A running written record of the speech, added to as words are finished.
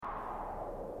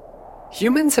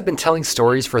Humans have been telling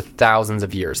stories for thousands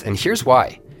of years, and here's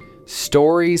why.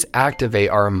 Stories activate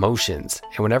our emotions,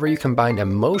 and whenever you combine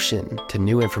emotion to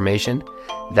new information,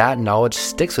 that knowledge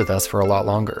sticks with us for a lot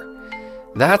longer.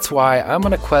 That's why I'm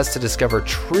on a quest to discover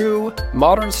true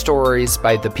modern stories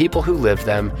by the people who lived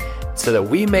them, so that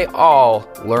we may all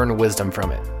learn wisdom from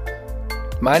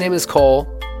it. My name is Cole.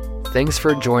 Thanks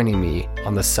for joining me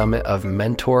on the summit of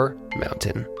Mentor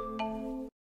Mountain.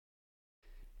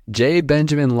 J.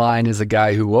 Benjamin Lyne is a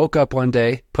guy who woke up one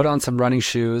day, put on some running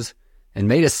shoes, and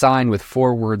made a sign with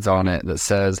 4 words on it that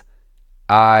says,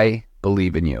 "I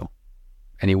believe in you."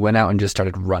 And he went out and just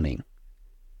started running.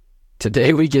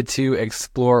 Today we get to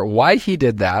explore why he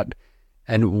did that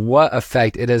and what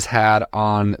effect it has had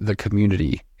on the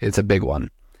community. It's a big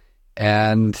one.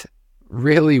 And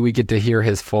really we get to hear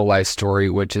his full life story,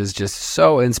 which is just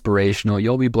so inspirational.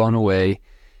 You'll be blown away.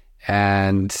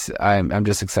 And I'm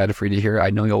just excited for you to hear it. I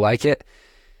know you'll like it.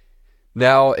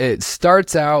 Now, it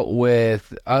starts out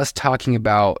with us talking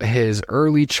about his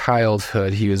early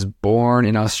childhood. He was born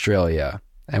in Australia,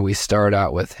 and we start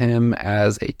out with him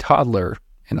as a toddler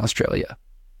in Australia.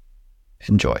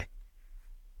 Enjoy.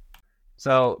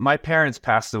 So my parents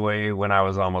passed away when I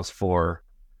was almost 4.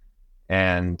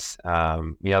 And,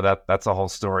 that's a whole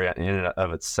story in and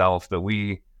of itself. But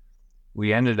we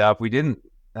didn't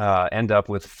end up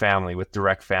with family, with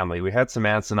direct family. We had some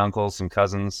aunts and uncles, some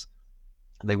cousins.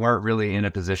 They weren't really in a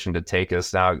position to take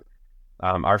us. Now,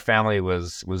 our family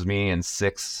was me and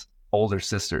 6 older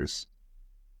sisters.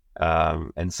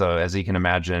 And so as you can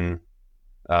imagine,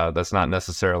 that's not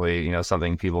necessarily,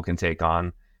 something people can take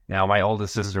on. Now, my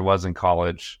oldest sister was in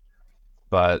college,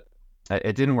 but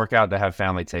it didn't work out to have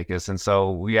family take us. And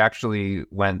so we actually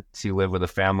went to live with a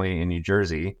family in New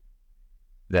Jersey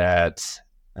that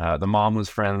the mom was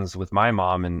friends with my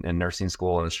mom in nursing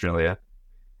school in Australia.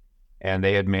 And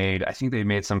they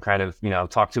made some kind of,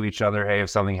 talk to each other. Hey, if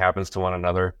something happens to one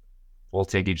another, we'll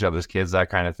take each other's kids, that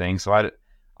kind of thing. So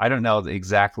I don't know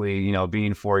exactly,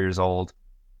 being 4 years old,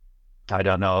 I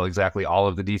don't know exactly all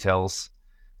of the details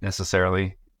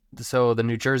necessarily. So the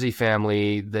New Jersey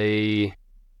family,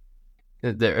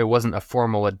 it wasn't a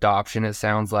formal adoption, it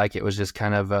sounds like. It was just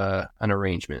kind of an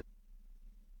arrangement.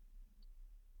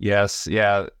 Yes,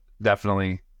 yeah,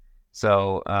 definitely.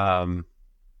 So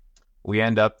we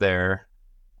end up there,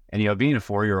 and being a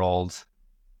 4-year-old,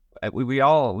 we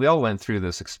all went through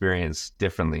this experience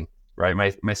differently, right?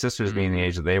 My sisters being the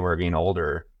age that they were, being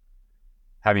older,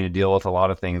 having to deal with a lot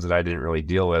of things that I didn't really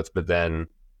deal with, but then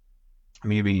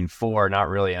me being 4, not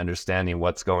really understanding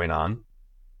what's going on,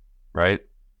 right?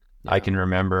 Yeah. I can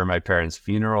remember my parents'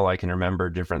 funeral. I can remember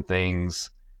different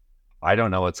things. I don't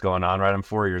know what's going on, right? I'm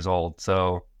 4 years old.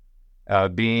 So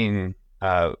moving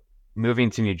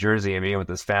to New Jersey and being with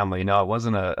this family, no, it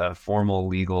wasn't a formal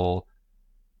legal,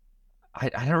 I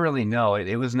don't really know.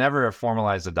 It was never a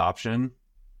formalized adoption.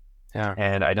 Yeah.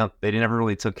 And they never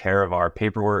really took care of our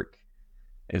paperwork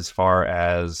as far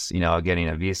as, getting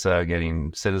a visa,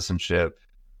 getting citizenship,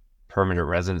 permanent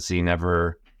residency, none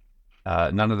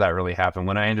of that really happened.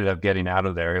 When I ended up getting out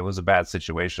of there, it was a bad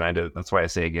situation. That's why I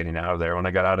say getting out of there. When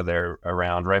I got out of there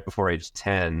around right before age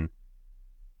 10,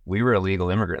 we were illegal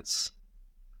immigrants.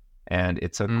 And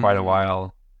it took quite a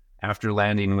while after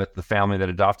landing with the family that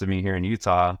adopted me here in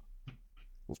Utah.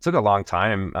 It took a long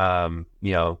time,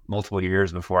 multiple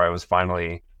years before I was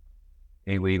finally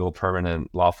a legal, permanent,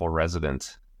 lawful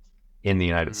resident in the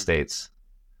United States.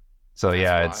 So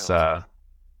that's wild. It's,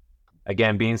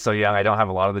 again, being so young, I don't have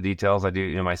a lot of the details. I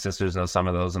do, my sisters know some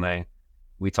of those, and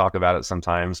we talk about it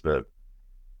sometimes. But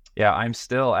yeah,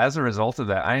 as a result of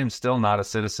that, I am still not a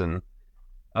citizen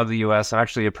of the U.S. I'm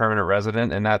actually a permanent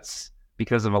resident, and that's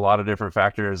because of a lot of different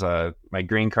factors. My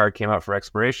green card came up for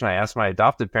expiration. I asked my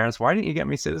adopted parents, "Why didn't you get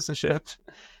me citizenship?"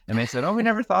 And they said, "Oh, we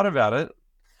never thought about it."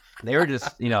 They were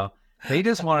just, they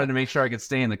just wanted to make sure I could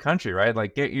stay in the country, right?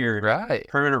 Like get your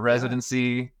permanent residency.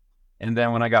 Yeah. And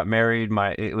then when I got married,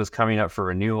 it was coming up for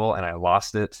renewal, and I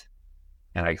lost it.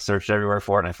 And I searched everywhere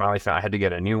for it, and I finally found I had to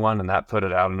get a new one, and that put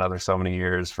it out another so many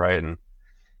years, right? And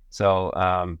so,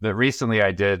 but recently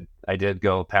I did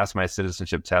go pass my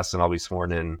citizenship test, and I'll be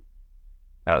sworn in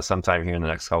sometime here in the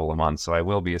next couple of months. So I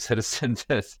will be a citizen.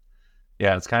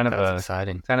 Yeah, it's kind of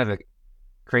exciting, kind of a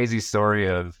crazy story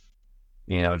of,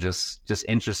 just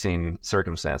interesting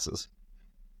circumstances.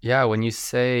 Yeah, when you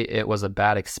say it was a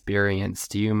bad experience,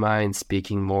 do you mind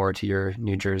speaking more to your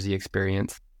New Jersey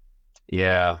experience?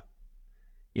 Yeah,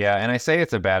 and I say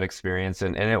it's a bad experience,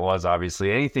 and it was.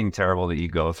 Obviously anything terrible that you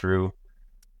go through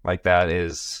like that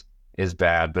is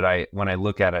bad. But when I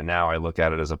look at it now, I look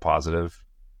at it as a positive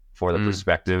for the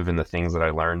perspective and the things that I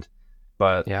learned.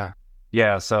 But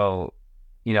yeah. So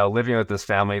living with this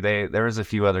family, there was a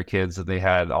few other kids that they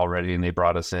had already, and they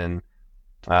brought us in.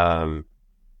 Um,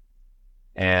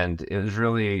 and it was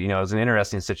really, it was an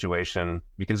interesting situation,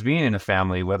 because being in a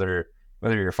family, whether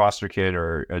you're a foster kid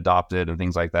or adopted and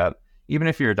things like that, even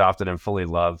if you're adopted and fully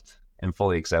loved and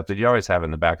fully accepted, you always have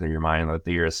in the back of your mind that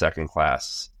you're a second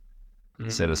class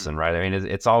citizen, right? I mean,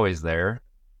 it's always there,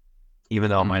 even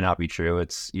though it might not be true.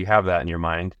 You have that in your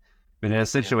mind. But in a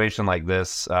situation like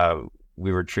this,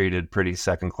 we were treated pretty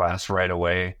second class right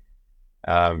away.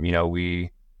 I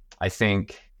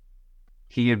think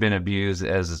he had been abused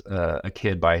as a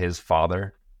kid by his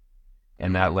father,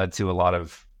 and that led to a lot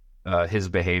of his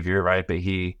behavior, right? But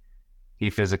he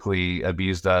physically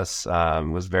abused us,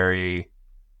 was very,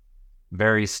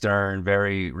 very stern,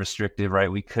 very restrictive,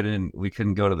 right? We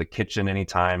couldn't go to the kitchen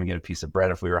anytime and get a piece of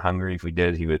bread if we were hungry. If we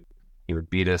did, he would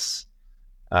beat us.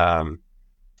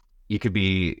 You could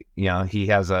be, he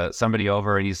has somebody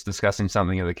over and he's discussing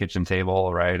something at the kitchen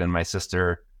table, right? And my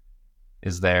sister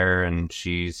is there, and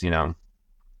she's,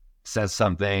 says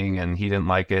something and he didn't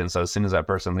like it. And so as soon as that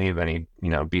person leaves, then he,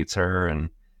 beats her, and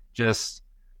just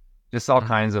all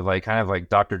kinds of kind of like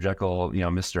Dr. Jekyll,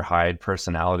 Mr. Hyde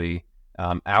personality,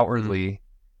 outwardly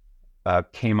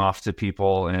came off to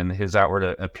people, and his outward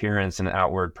appearance and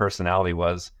outward personality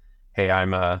was, hey,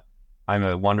 I'm a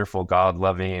wonderful,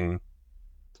 God-loving,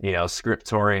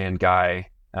 scriptorian guy.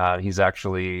 He's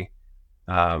actually,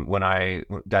 when I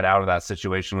got out of that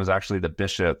situation, was actually the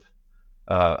bishop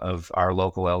of our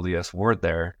local LDS ward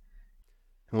there.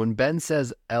 When Ben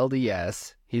says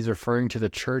LDS, he's referring to the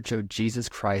Church of Jesus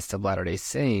Christ of Latter-day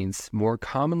Saints, more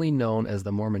commonly known as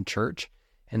the Mormon Church,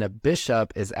 and a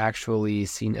bishop is actually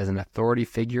seen as an authority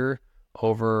figure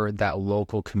over that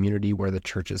local community where the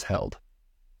church is held.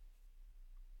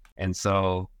 And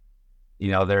so,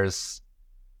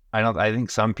 I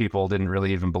think some people didn't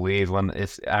really even believe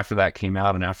after that came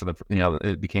out, and after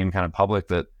it became kind of public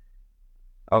that,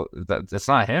 that's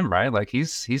not him, right? Like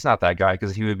he's not that guy,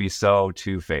 because he would be so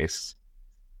two-faced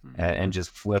and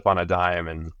just flip on a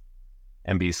dime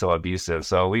and be so abusive.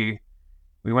 So we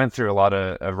went through a lot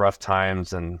of rough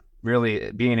times, and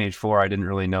really, being age 4, I didn't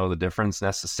really know the difference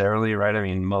necessarily, right? I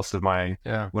mean, most of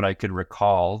what I could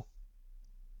recall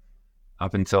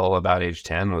up until about age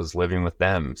 10 was living with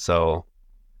them. So,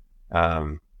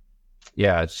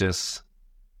 it's just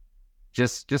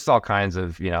all kinds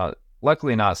of,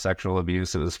 luckily not sexual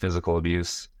abuse. It was physical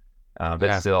abuse.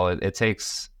 But still, it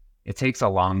takes a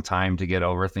long time to get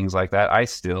over things like that. I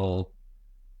still,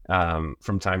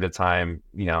 from time to time,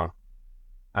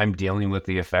 I'm dealing with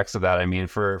the effects of that. I mean,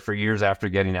 for years after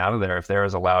getting out of there, if there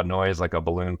was a loud noise, like a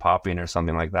balloon popping or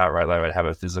something like that, right, I would have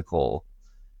a physical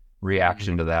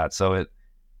reaction to that. So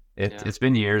it's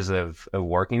been years of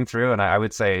working through, and I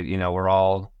would say, we're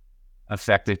all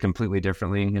affected completely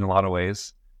differently in a lot of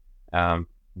ways.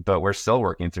 But we're still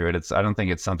working through it. I don't think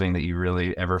it's something that you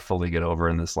really ever fully get over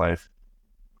in this life.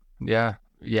 Yeah.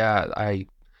 I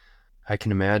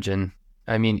can imagine.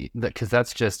 I mean, because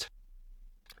that's just,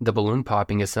 the balloon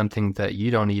popping is something that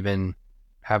you don't even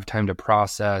have time to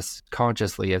process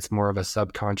consciously. It's more of a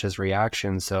subconscious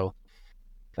reaction. So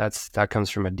that comes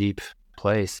from a deep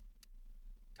place.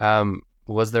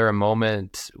 Was there a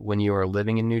moment when you were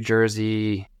living in New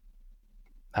Jersey?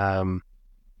 So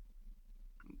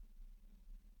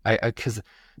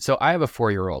I have a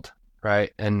 4-year-old,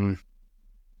 right? And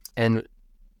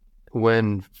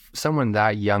when someone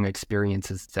that young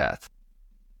experiences death,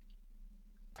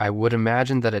 I would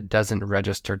imagine that it doesn't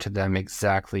register to them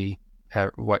exactly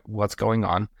what's going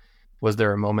on. Was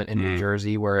there a moment in New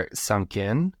Jersey where it sunk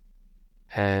in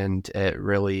and it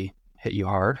really hit you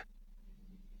hard?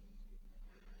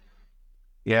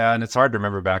 Yeah, and it's hard to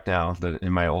remember back now that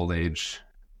in my old age.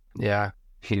 Yeah.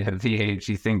 The age,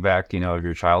 you think back, of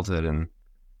your childhood, and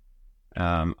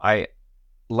I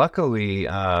luckily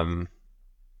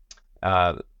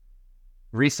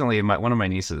recently, one of my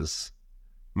nieces,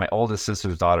 my oldest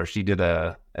sister's daughter, she did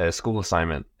a school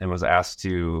assignment and was asked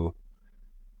to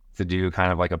do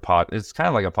kind of like it's kind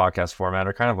of like a podcast format,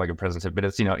 or kind of like a presentation, but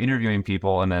it's interviewing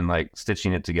people and then like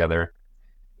stitching it together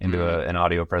into an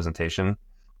audio presentation.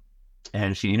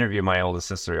 And she interviewed my oldest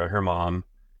sister, her mom,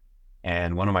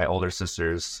 and one of my older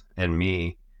sisters, and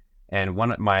me. And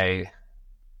one of my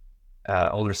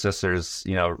older sisters,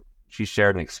 she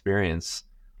shared an experience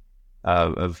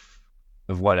of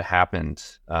what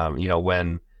happened,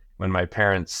 when my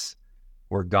parents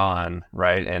were gone,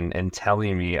 right, and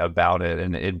telling me about it,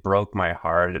 and it broke my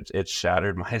heart. It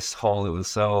shattered my soul. It was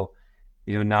so,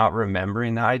 not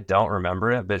remembering that. I don't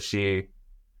remember it, but she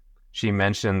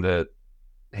mentioned that,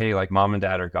 hey, like mom and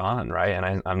dad are gone, right?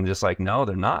 And I'm just like, no,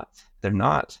 they're not.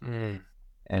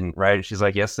 And right, she's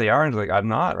like, yes, they are. And she's like, I'm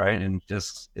not, right? And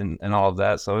just and all of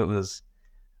that. So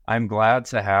I'm glad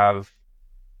to have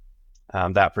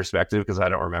that perspective because I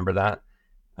don't remember that.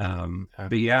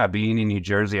 But yeah, being in New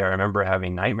Jersey, I remember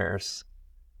having nightmares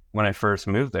when I first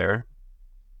moved there.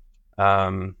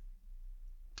 And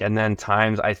then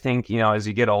times, I think, as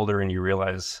you get older and you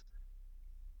realize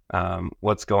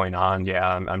what's going on. Yeah,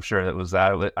 I'm sure it was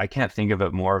that. I can't think of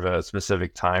it more of a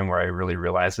specific time where I really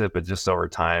realized it, but just over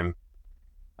time,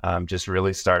 just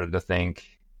really started to think,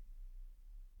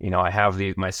 I have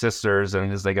my sisters,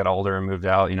 and as they get older and moved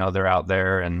out, they're out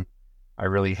there, and I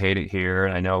really hate it here.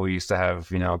 And I know we used to have,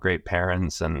 great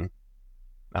parents, and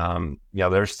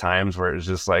there's times where it's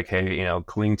just like, hey,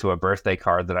 cling to a birthday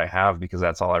card that I have because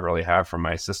that's all I really have from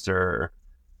my sister,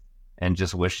 and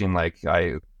just wishing like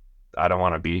I don't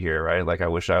want to be here, right? Like I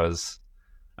wish I was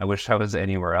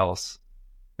anywhere else.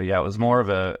 But yeah, it was more of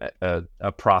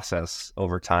a process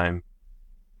over time.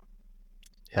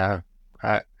 Yeah,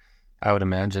 I would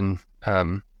imagine.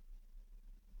 Well,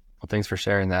 thanks for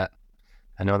sharing that.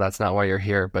 I know that's not why you're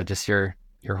here, but just your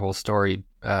whole story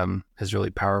is really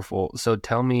powerful. So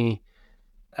tell me,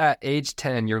 at age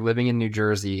 10, you're living in New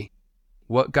Jersey.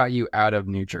 What got you out of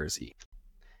New Jersey?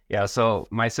 Yeah, so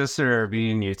my sister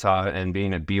being in Utah and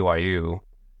being at BYU,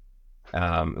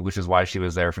 which is why she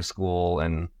was there for school,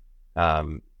 and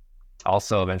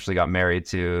also eventually got married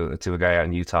to a guy out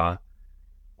in Utah.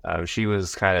 She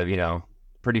was kind of,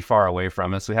 pretty far away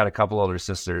from us. We had a couple older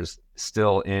sisters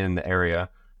still in the area.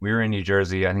 We were in New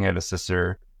Jersey. I think I had a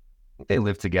sister. They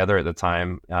lived together at the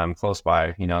time, close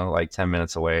by, like 10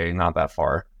 minutes away, not that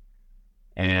far.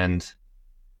 And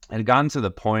it had gotten to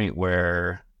the point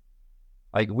where,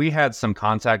 like, we had some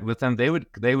contact with them. They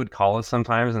would call us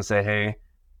sometimes and say, hey,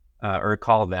 or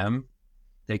call them.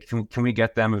 Can we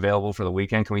get them available for the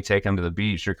weekend? Can we take them to the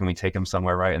beach, or can we take them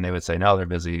somewhere, right? And they would say, no, they're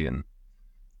busy, and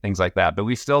things like that. But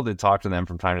we still did talk to them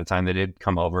from time to time. They did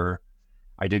come over.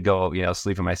 I did go,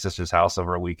 sleep at my sister's house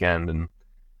over a weekend. And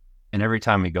every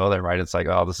time we go there, right, it's like,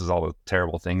 oh, this is all the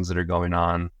terrible things that are going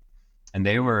on. And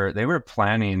they were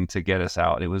planning to get us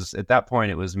out. It was, at that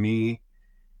point, it was me,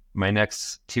 my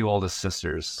next two oldest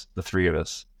sisters, the three of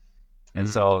us. And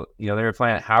so, they were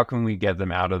planning, how can we get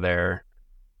them out of there?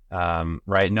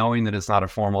 Right. Knowing that it's not a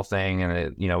formal thing,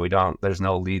 and there's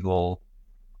no legal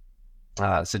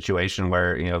situation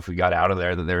where, if we got out of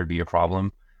there, that there would be a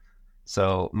problem.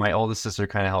 So my oldest sister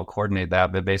kind of helped coordinate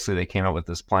that, but basically they came up with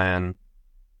this plan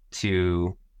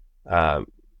to,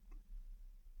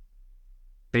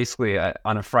 basically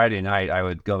on a Friday night, I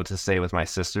would go to stay with my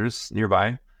sisters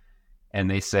nearby, and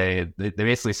they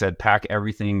basically said, pack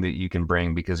everything that you can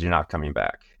bring because you're not coming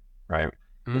back. Right.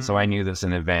 Mm-hmm. And so I knew this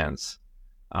in advance.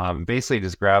 Basically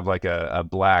just grab like a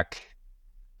black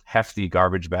hefty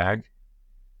garbage bag,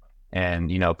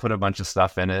 and, put a bunch of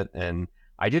stuff in it. And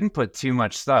I didn't put too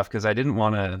much stuff because I didn't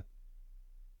want to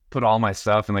put all my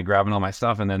stuff and like grabbing all my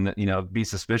stuff and then, be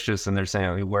suspicious. And they're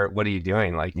saying, what are you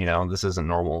doing? Like, this isn't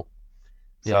normal.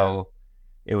 Yeah. So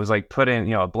it was like put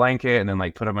in, a blanket, and then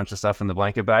like put a bunch of stuff in the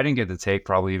blanket, but I didn't get to take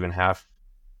probably even half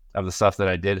of the stuff that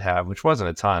I did have, which wasn't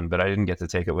a ton, but I didn't get to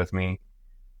take it with me.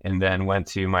 And then went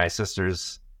to my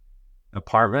sister's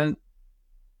apartment,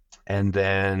 and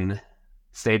then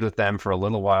stayed with them for a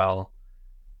little while.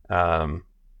 And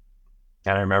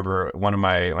I remember one of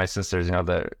my sisters,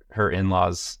 her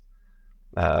in-laws,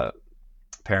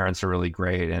 parents are really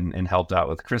great and helped out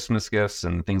with Christmas gifts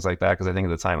and things like that. Cause I think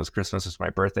at the time it was Christmas, was my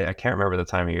birthday. I can't remember the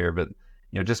time of year, but,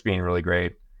 just being really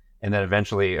great. And then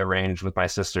eventually arranged with my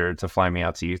sister to fly me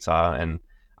out to Utah. And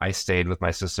I stayed with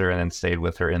my sister and then stayed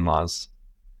with her in-laws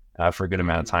for a good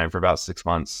amount of time, for about 6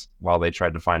 months, while they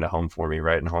tried to find a home for me,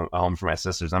 right? And a home for my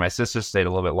sisters. And my sisters stayed a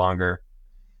little bit longer.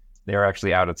 They were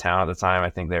actually out of town at the time. I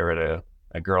think they were at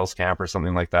a girls' camp or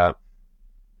something like that.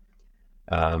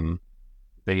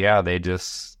 But yeah,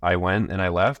 I went and I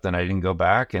left, and I didn't go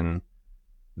back. And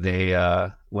they,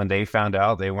 when they found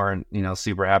out, they weren't,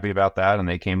 super happy about that. And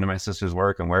they came to my sister's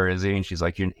work, and where is he? And she's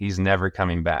like, he's never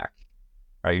coming back.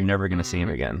 Right? You're never going to see him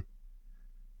again.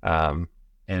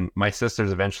 And my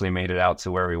sisters eventually made it out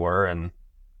to where we were,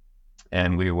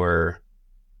 and we were,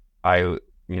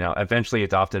 eventually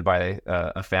adopted by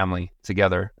a family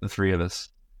together, the three of us.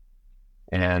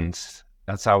 And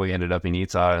that's how we ended up in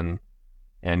Utah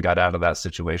and got out of that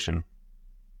situation.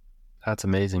 That's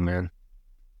amazing, man.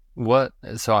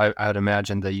 So I would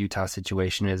imagine the Utah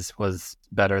situation was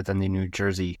better than the New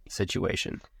Jersey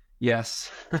situation.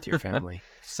 Yes. With your family.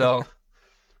 So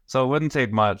it wouldn't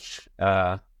take much.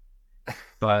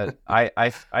 But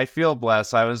I feel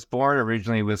blessed. I was born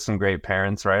originally with some great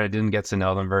parents, right? I didn't get to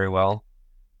know them very well.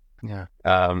 Yeah.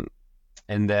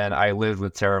 And then I lived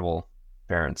with terrible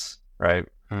parents, right?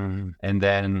 Mm. And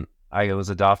then I was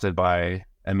adopted by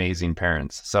amazing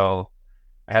parents. So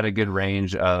I had a good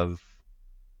range of,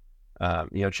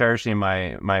 cherishing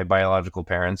my biological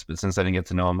parents, but since I didn't get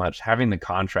to know them much, having the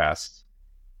contrast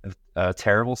of a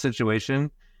terrible situation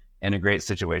and a great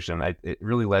situation, it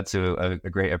really led to a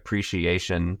great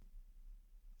appreciation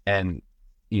and,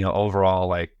 overall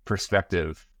like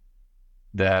perspective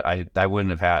that I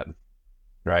wouldn't have had,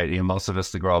 right? Most of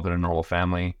us to grow up in a normal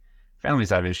family, families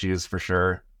have issues for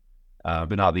sure,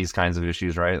 but not these kinds of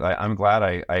issues, right? I'm glad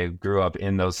I grew up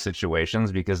in those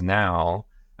situations, because now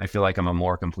I feel like I'm a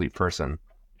more complete person,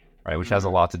 right? Which has a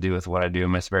lot to do with what I do in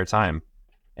my spare time.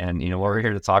 And, what we're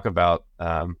here to talk about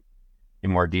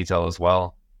in more detail as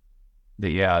well.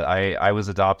 But yeah, I was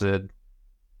adopted.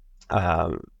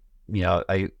 I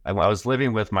was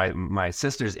living with my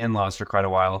sister's in-laws for quite a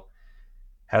while.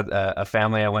 Had a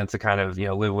family I went to kind of,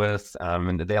 live with,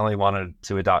 and they only wanted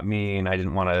to adopt me, and I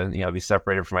didn't want to, be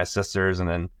separated from my sisters. And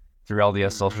then through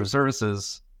LDS Social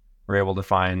Services, we're able to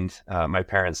find my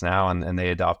parents now, and they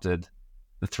adopted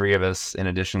the three of us in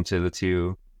addition to the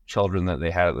two children that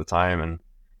they had at the time.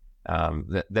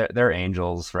 And they're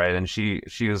angels, right? And she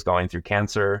was going through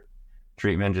cancer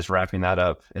treatment, just wrapping that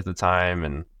up at the time.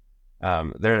 And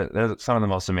they're some of the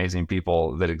most amazing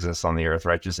people that exist on the earth,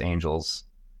 right? Just angels.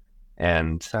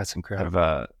 And That's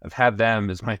incredible. I've had them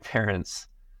as my parents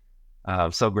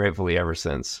so gratefully ever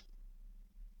since.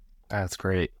 That's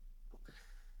great.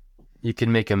 You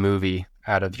can make a movie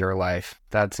out of your life.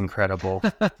 That's incredible.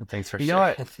 Thanks for You know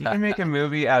sharing. what? You can make a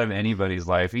movie out of anybody's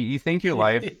life. You think your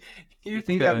life, you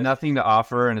think you have nothing to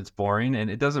offer and it's boring,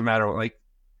 and it doesn't matter. Like,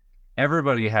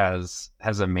 everybody has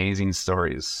amazing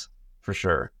stories for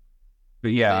sure.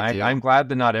 But yeah, I'm glad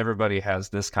that not everybody has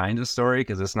this kind of story,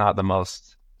 because it's not the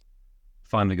most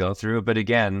fun to go through. But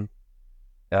again,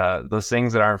 those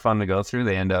things that aren't fun to go through,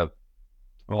 they end up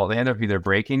either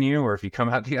breaking you, or if you come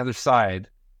out the other side,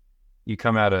 you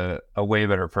come out a way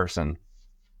better person.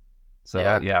 So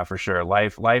yeah, for sure.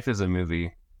 Life is a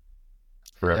movie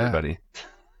for everybody.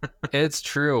 It's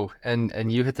true.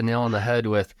 And you hit the nail on the head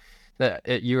with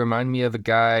that. You remind me of a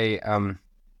guy,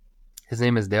 his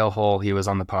name is Dale Hull. He was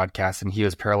on the podcast, and he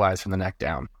was paralyzed from the neck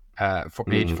down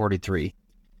age 43.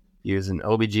 He was an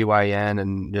OBGYN,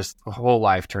 and just the whole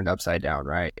life turned upside down,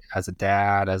 right? As a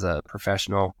dad, as a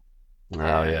professional.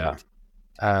 Yeah.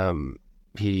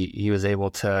 He was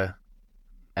able to,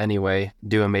 anyway,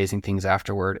 do amazing things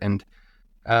afterward. And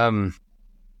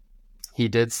he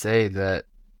did say that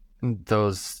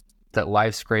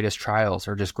life's greatest trials,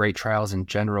 or just great trials in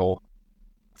general,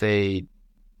 they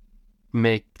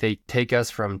take us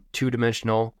from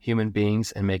 2-dimensional human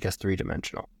beings and make us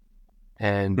 3-dimensional.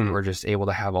 And we're just able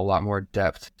to have a lot more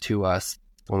depth to us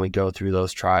when we go through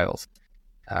those trials.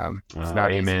 It's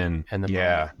not amen. In the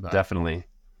moment, but definitely.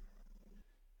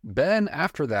 Ben,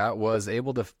 after that, was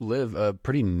able to live a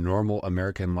pretty normal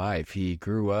American life. He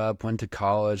grew up, went to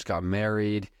college, got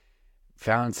married,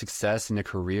 found success in a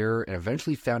career, and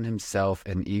eventually found himself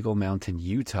in Eagle Mountain,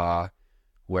 Utah,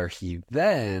 where he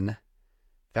then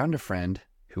found a friend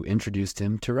who introduced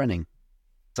him to running.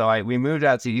 So we moved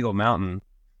out to Eagle Mountain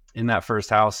in that first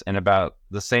house, and about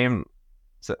the same,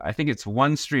 so I think it's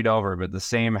one street over, but the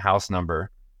same house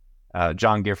number,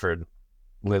 John Gifford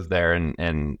lived there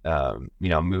and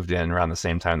moved in around the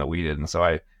same time that we did. And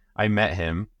so I met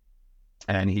him,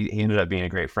 and he ended up being a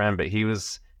great friend, but he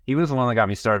was the one that got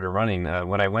me started running.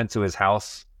 When I went to his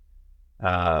house,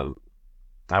 I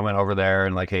went over there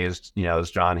and like, hey, is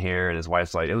John here? And his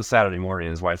wife's like, it was Saturday morning.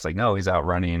 And his wife's like, no, he's out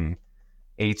running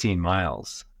 18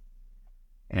 miles.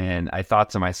 And I thought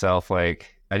to myself,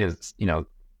 like, I didn't,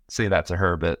 say that to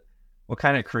her, but what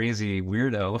kind of crazy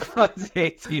weirdo runs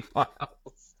 18 miles?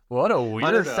 What a weirdo.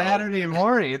 On a Saturday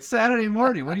morning. It's Saturday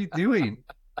morning. What are you doing?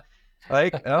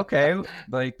 Like, okay,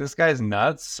 like this guy's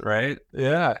nuts, right?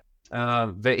 Yeah.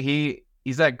 But he's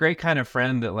that great kind of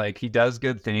friend that like he does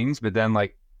good things, but then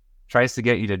like tries to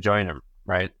get you to join him,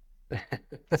 right?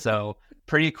 So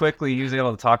pretty quickly he was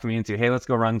able to talk me into, hey, let's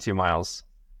go run 2 miles.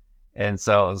 And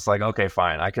so it's like, okay,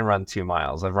 fine, I can run 2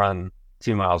 miles. I've run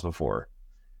 2 miles before,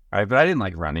 all right? But I didn't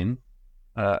like running.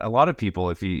 A lot of people,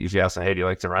 if you ask them, hey, do you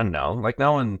like to run? No, like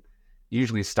no one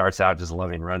usually starts out just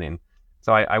loving running.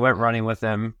 So I went running with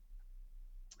him,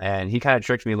 and he kind of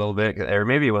tricked me a little bit, or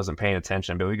maybe he wasn't paying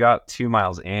attention, but we got 2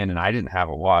 miles in and I didn't have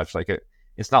a watch. Like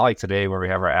it's not like today where we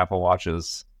have our Apple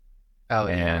Watches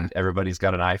and everybody's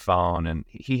got an iPhone, and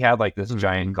he had like this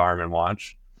giant Garmin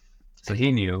watch. So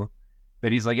he knew,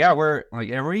 but he's like, yeah, we're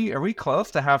like, are we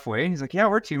close to halfway? And he's like, yeah,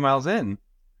 we're 2 miles in.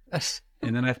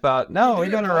 And then I thought, no, we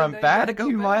got to run back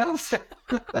 2 miles.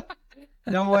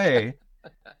 No way.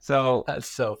 So That's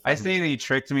so I funny. say that he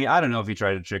tricked me. I don't know if he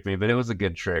tried to trick me, but it was a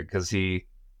good trick because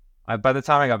by the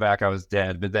time I got back, I was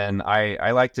dead. But then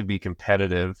I like to be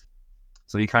competitive.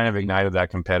 So he kind of ignited that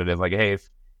competitive, like, hey,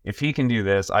 if he can do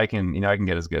this, I can, I can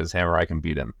get as good as him or I can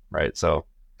beat him. Right. So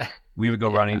we would go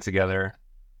running Yeah. together.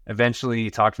 Eventually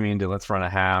he talked me into let's run a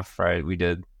half. Right. We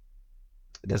did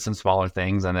some smaller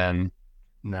things. And then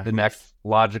the Nice. next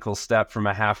logical step from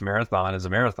a half marathon is a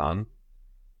marathon.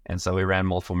 And so we ran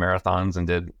multiple marathons and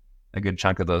did a good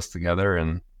chunk of those together.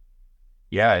 And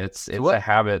yeah, it's So a what?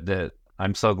 habit that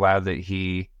I'm so glad that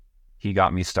he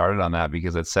got me started on that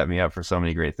because it set me up for so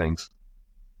many great things.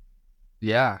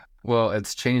 Yeah. Well,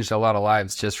 it's changed a lot of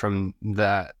lives just from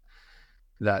that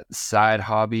side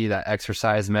hobby, that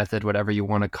exercise method, whatever you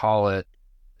want to call it.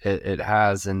 It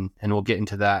has, and we'll get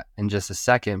into that in just a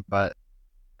second. But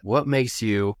what makes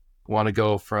you want to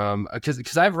go from,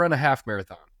 because I've run a half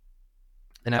marathon,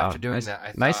 and after doing Nice, that,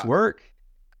 I nice thought, work.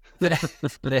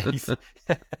 thanks.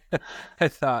 I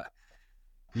thought,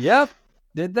 yep,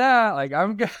 did that. Like,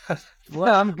 I'm good.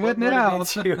 I'm good now.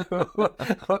 Motivates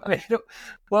you?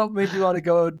 What made you want to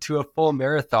go to a full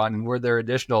marathon? And were there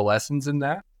additional lessons in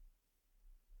that?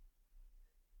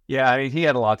 Yeah, I mean, he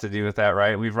had a lot to do with that,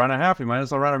 right? We've run a half, we might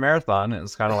as well run a marathon.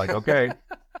 It's kind of like, okay,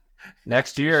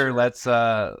 next For year, sure. let's,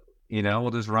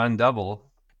 we'll just run double.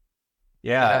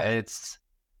 Yeah, Yeah.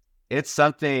 it's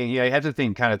something, you have to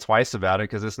think kind of twice about it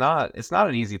because it's not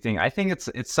an easy thing. I think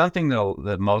it's something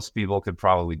that most people could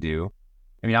probably do.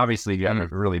 I mean, obviously, if you have a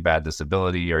Mm. really bad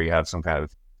disability or you have some kind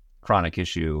of chronic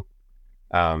issue,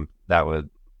 that would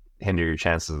hinder your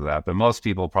chances of that. But most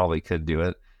people probably could do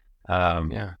it.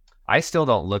 Um, Yeah. I still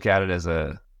don't look at it as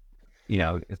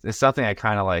it's something I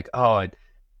kind of like, oh,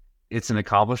 it's an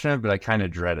accomplishment, but I kind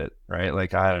of dread it, right?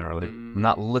 Like, I'm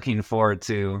not Mm. looking forward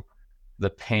to the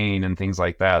pain and things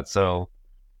like that. So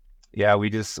yeah,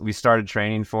 we started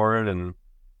training for it and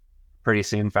pretty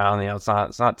soon found, it's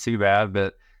not too bad,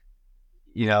 but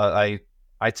I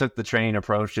took the training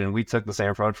approach and we took the same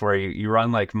approach where you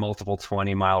run like multiple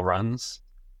 20-mile runs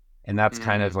and that's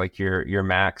kind of Mm. like your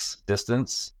max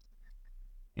distance.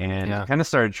 And Yeah. kind of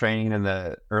started training in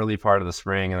the early part of the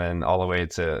spring and then all the way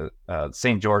to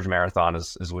St. George Marathon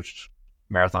is which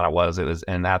marathon it was.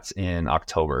 And that's in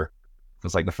October.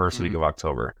 It's like the first week Mm. of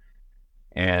October.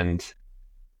 And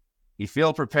you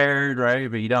feel prepared,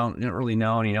 right? But you don't really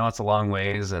know. And it's a long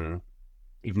ways and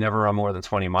you've never run more than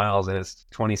 20 miles and it's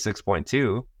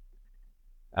 26.2.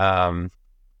 Um,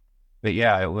 but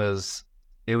yeah, it was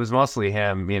mostly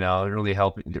him, really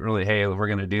helping, really, hey, we're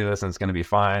going to do this and it's going to be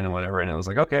fine and whatever. And it was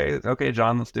like, okay,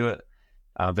 John, let's do it.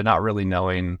 But not really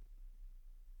knowing,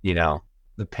 you know,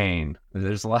 the pain.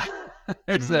 There's a lot,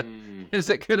 there's a, Mm. there's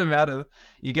a good amount of,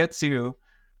 you get to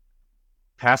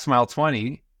past mile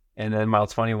 20 and then mile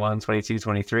 21, 22,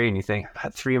 23, and you think, I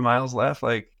got 3 miles left.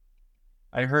 Like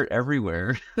I hurt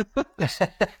everywhere.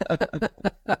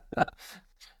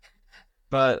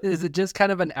 But Is it just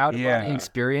kind of an out of body yeah,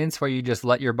 experience where you just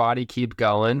let your body keep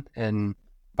going and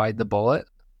bite the bullet?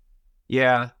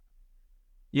 yeah,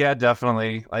 yeah,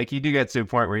 definitely. Like you do get to a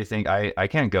point where you think, I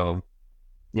can't go.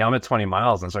 Yeah, I'm at 20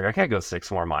 miles, and it's like I can't go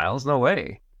 6 more miles. No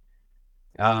way.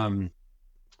 Um,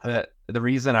 the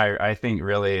reason I think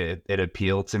really it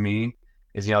appealed to me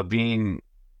is being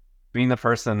the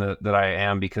person that I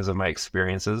am because of my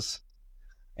experiences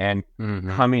and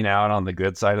Mm-hmm. coming out on the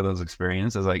good side of those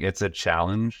experiences. Like it's a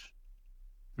challenge,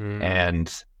 Mm.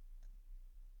 and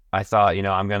I thought,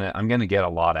 I'm gonna get a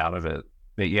lot out of it.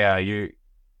 But yeah,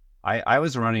 I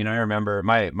was running. I remember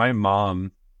my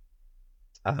mom.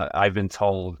 I've been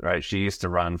told, right? She used to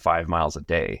run 5 miles a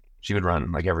day. She would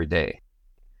run like every day,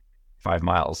 5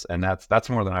 miles, and that's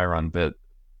more than I run. But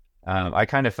I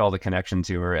kind of felt a connection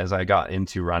to her as I got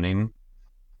into running,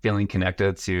 feeling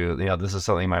connected to this is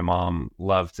something my mom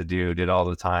loved to do, did all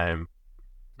the time,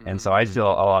 and so I Mm. feel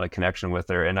a lot of connection with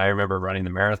her. And I remember running the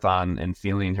marathon and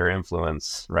feeling her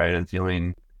influence, right, and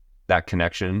feeling that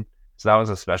connection. So that was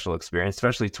a special experience,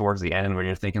 especially towards the end when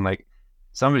you're thinking like,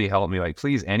 somebody help me, like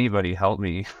please anybody help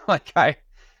me. Like I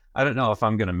don't know if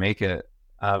I'm gonna make it.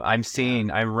 Yeah.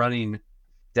 I'm running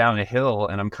down a hill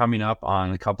and I'm coming up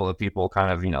on a couple of people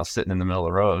kind of sitting in the middle of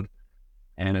the road,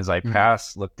 and as I Mm.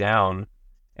 pass, look down,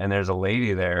 and there's a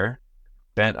lady there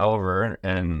bent over,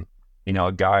 and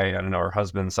a guy, I don't know, her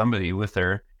husband, somebody with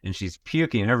her, and she's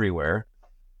puking everywhere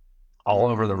all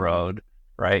over the Mm. road,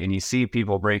 right? And you see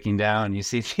people breaking down, you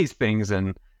see these things,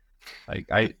 and like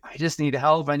I just need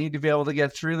help. I need to be able to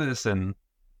get through this. And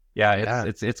yeah,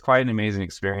 it's Yeah. it's quite an amazing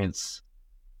experience.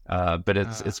 But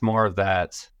it's Uh, it's more of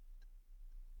that.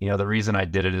 The reason I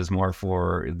did it is more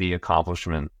for the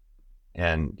accomplishment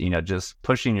and just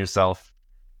pushing yourself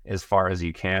as far as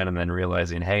you can, and then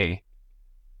realizing, hey,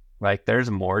 like there's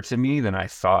more to me than I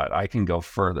thought. I can go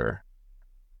further.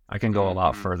 I can go a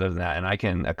lot further than that, and I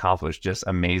can accomplish just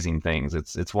amazing things.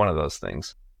 It's one of those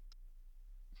things.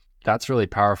 That's really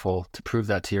powerful to prove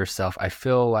that to yourself. I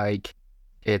feel like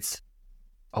it's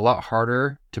a lot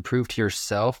harder to prove to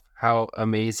yourself how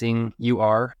amazing you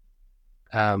are.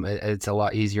 It's a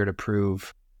lot easier to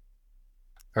prove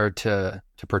or to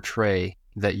portray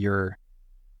that you're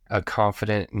a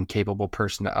confident and capable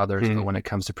person to others, but when it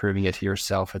comes to proving it to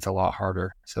yourself, it's a lot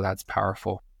harder. So that's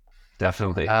powerful.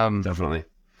 Definitely. Definitely.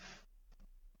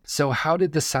 So how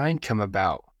did the sign come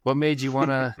about? What made you want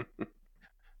to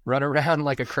run around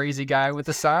like a crazy guy with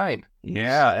a sign?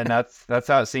 Yeah, and that's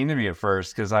how it seemed to me at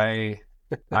first, because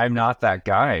I'm not that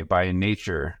guy by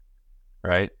nature,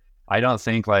 right? I don't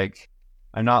think like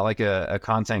I'm not like a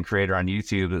content creator on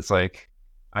YouTube that's like,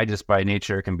 I just by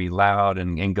nature can be loud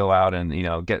and go out and, you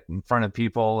know, get in front of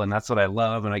people, and that's what I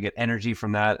love, and I get energy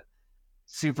from that.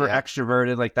 Super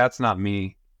extroverted, like that's not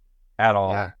me at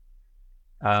all.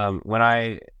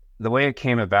 The way it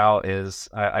came about is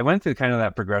I went through kind of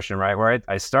that progression, right? Where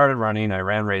I started running, I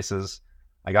ran races,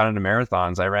 I got into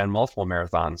marathons, I ran multiple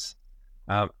marathons.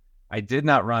 I did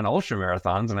not run ultra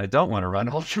marathons, and I don't want to run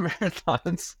ultra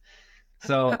marathons.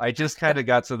 So I just kind of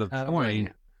got to the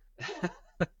point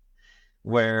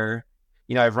where,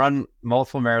 you know, I've run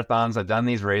multiple marathons, I've done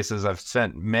these races, I've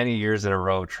spent many years in a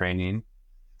row training.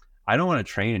 I don't want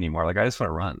to train anymore. Like I just want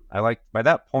to run. I like by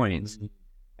that point,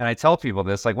 and I tell people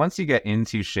this, like once you get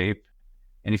into shape,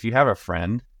 and if you have a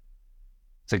friend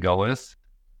to go with,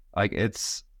 like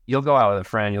you'll go out with a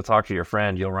friend, you'll talk to your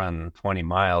friend, you'll run 20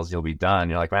 miles, you'll be done.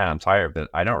 You're like, man, I'm tired, but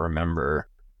I don't remember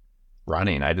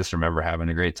running. I just remember having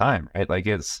a great time, right? Like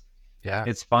it's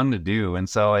fun to do. And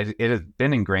so it has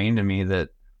been ingrained in me that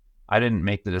I didn't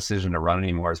make the decision to run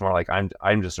anymore. It's more like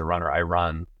I'm just a runner. I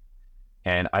run,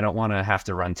 and I don't want to have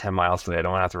to run 10 miles today. I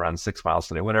don't want to have to run 6 miles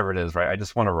today, whatever it is, right? I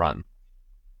just want to run.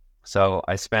 So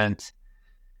I spent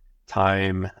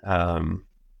time,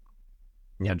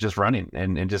 just running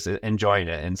and just enjoying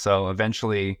it. And so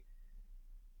eventually,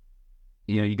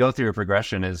 you know, you go through a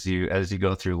progression as you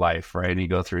go through life, right? And you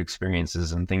go through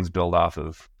experiences, and things build off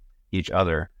of each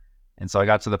other. And so I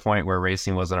got to the point where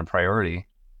racing wasn't a priority,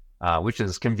 which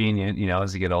is convenient, you know,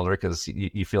 as you get older, because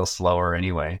you feel slower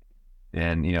anyway.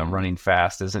 And, you know, running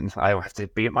fast isn't, I have to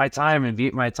beat my time.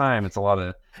 It's a lot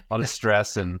of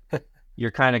stress, and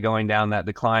you're kind of going down that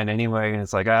decline anyway. And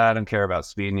it's like, I don't care about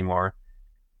speed anymore.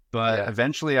 But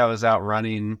eventually I was out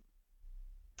running,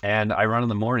 and I run in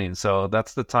the morning. So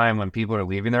that's the time when people are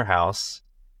leaving their house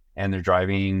and they're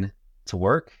driving to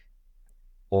work,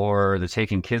 or they're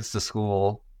taking kids to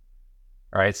school.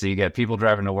 All right. So you get people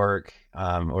driving to work,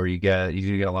 or you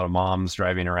do get a lot of moms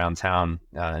driving around town,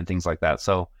 and things like that.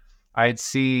 So I'd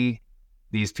see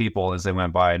these people as they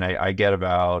went by, and I get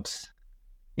about,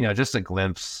 you know, just a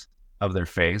glimpse of their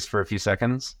face for a few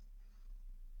seconds.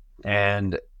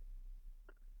 And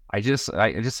I just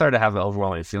started to have an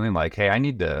overwhelming feeling like, hey, I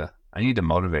need to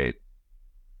motivate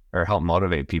or help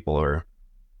motivate people, or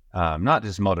not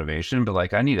just motivation, but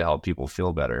like I need to help people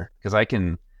feel better, because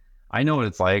I know what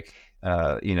it's like,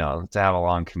 you know, to have a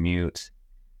long commute,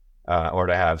 or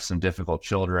to have some difficult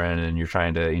children, and you're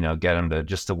trying to, you know, get them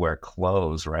to wear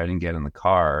clothes, right, and get in the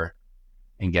car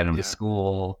and get them to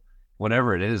school,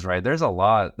 whatever it is, right? There's a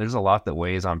lot that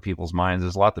weighs on people's minds.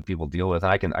 There's a lot that people deal with.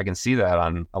 And I can see that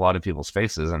on a lot of people's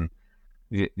faces, and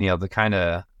you know,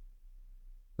 the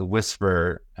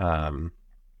whisper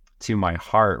to my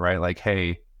heart, right? Like,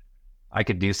 hey, I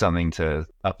could do something to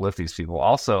uplift these people.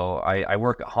 Also, I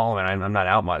work at home, and I'm not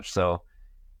out much, so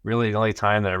really the only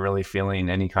time that I'm really feeling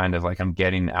any kind of like I'm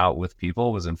getting out with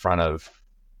people was in front of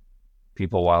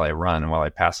people while I run and while I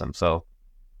pass them. So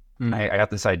I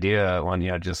got this idea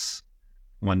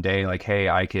one day, like, hey,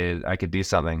 I could do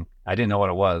something. I didn't know what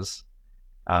it was.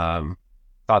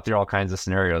 Thought through all kinds of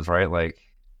scenarios, right? Like,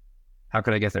 how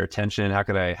could I get their attention? How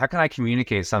can I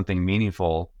communicate something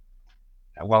meaningful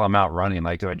while I'm out running?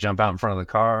 Like, do I jump out in front of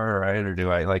the car, right? Or do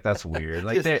I, like, that's weird.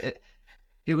 Like,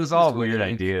 it was all weird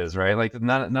ideas, right? Like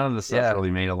none of the stuff really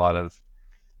made a lot of,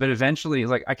 but eventually,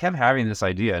 like, I kept having this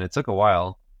idea, and it took a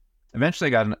while.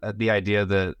 Eventually I got the idea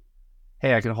that,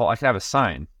 hey, I could have a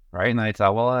sign, right? And I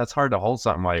thought, well, that's hard to hold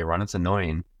something while you run. It's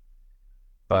annoying.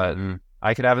 But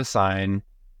I could have a sign,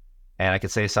 and I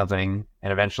could say something,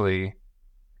 and eventually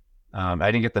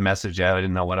I didn't get the message yet. I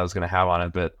didn't know what I was going to have on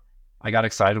it, but I got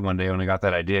excited one day when I got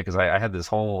that idea, because I had this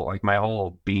whole, like, my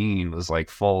whole being was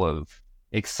like full of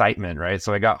excitement, right?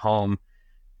 So I got home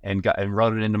and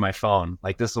wrote it into my phone.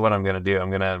 Like, this is what I'm going to do. I'm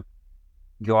going to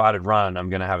go out and run. I'm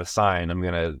going to have a sign. I'm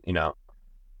going to, you know,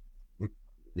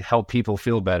 help people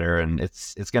feel better, and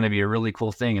it's going to be a really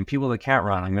cool thing. And people that can't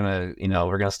run,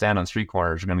 we're going to stand on street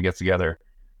corners, we're going to get together,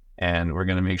 and we're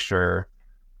going to make sure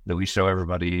that we show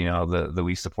everybody, that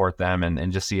we support them,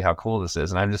 and just see how cool this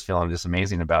is. And I'm just feeling just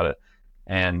amazing about it.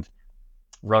 And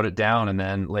wrote it down, and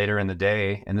then later in the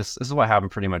day, and this is what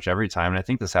happened pretty much every time, and I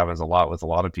think this happens a lot with a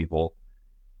lot of people,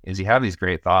 is you have these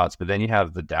great thoughts, but then you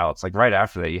have the doubts. Like right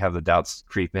after that, you have the doubts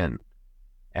creep in,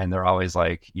 and they're always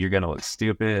like, you're going to look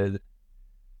stupid.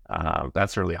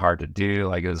 That's really hard to do.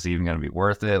 Like, is it even going to be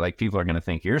worth it? Like, people are going to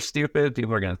think you're stupid.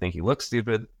 People are going to think you look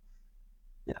stupid.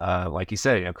 Like you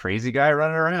said, crazy guy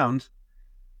running around.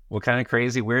 What kind of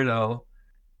crazy weirdo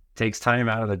takes time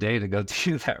out of the day to go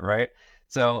do that, right?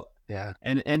 So, Yeah.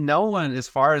 And no one, as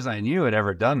far as I knew, had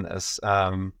ever done this.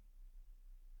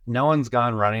 No one's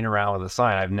gone running around with a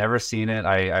sign. I've never seen it.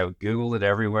 I Googled it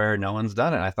everywhere. No one's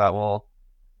done it. I thought, well,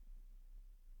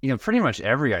 pretty much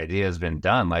every idea has been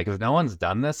done. Like, if no one's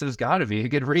done this, there's got to be a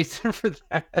good reason for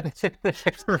that.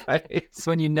 Right? It's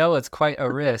when it's quite a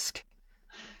risk.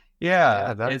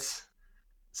 Yeah, it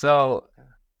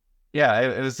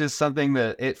was just something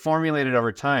that it formulated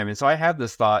over time. And so I had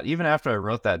this thought, even after I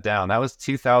wrote that down. That was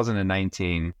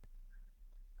 2019.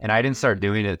 And I didn't start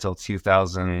doing it till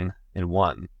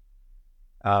 2001.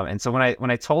 And so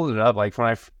when I told it up, like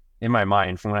in my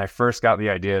mind, from when I first got the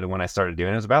idea to when I started doing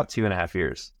it, it was about 2.5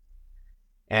 years.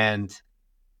 And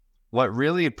what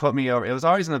really put me over, it was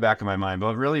always in the back of my mind, but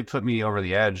what really put me over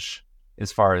the edge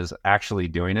as far as actually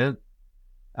doing it,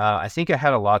 I think it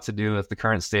had a lot to do with the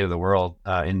current state of the world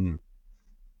in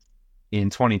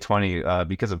 2020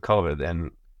 because of COVID.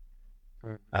 And,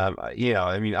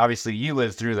 obviously you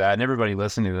lived through that, and everybody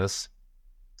listening to this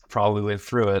probably lived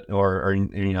through it or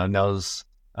knows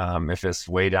if it's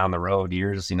way down the road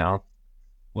years,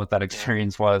 what that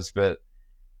experience was. But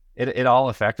it all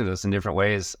affected us in different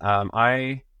ways.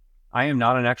 I am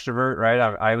not an extrovert, right?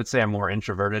 I would say I'm more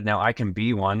introverted. Now I can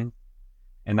be one,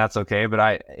 and that's okay.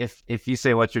 But if you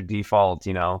say, what's your default,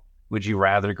 would you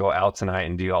rather go out tonight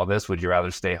and do all this? Would you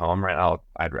rather stay home? Right?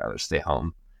 I'd rather stay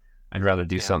home. I'd rather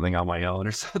do something on my own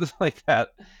or something like that.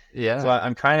 Yeah. So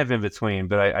I'm kind of in between,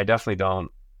 but I definitely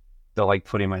don't like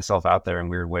putting myself out there in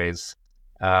weird ways.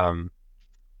 But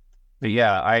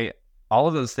yeah, all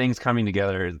of those things coming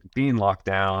together, being locked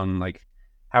down, like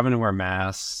having to wear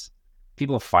masks,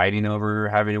 people fighting over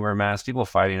having to wear masks, people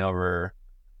fighting over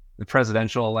the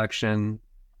presidential election,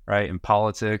 right? In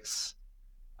politics,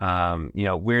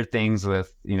 weird things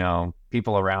with,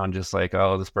 people around just like,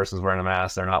 oh, this person's wearing a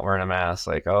mask, they're not wearing a mask.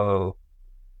 Like, oh,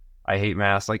 I hate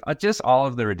masks. Like, just all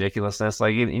of the ridiculousness.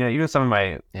 Like, even some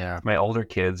of my older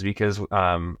kids, because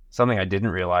something I didn't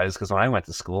realize, because when I went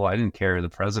to school, I didn't care who the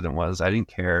president was. I didn't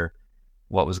care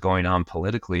what was going on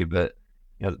politically, but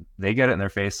they get it in their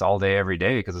face all day, every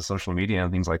day because of social media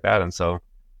and things like that. And so,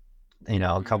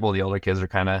 a couple of the older kids are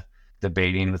kind of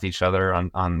debating with each other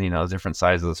on different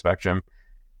sides of the spectrum.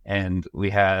 And we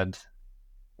had,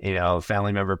 a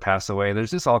family member pass away. There's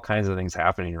just all kinds of things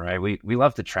happening, right? We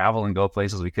love to travel and go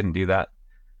places. We couldn't do that.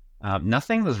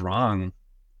 Nothing was wrong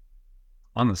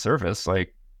on the surface.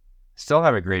 Like, still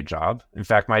have a great job. In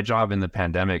fact, my job in the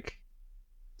pandemic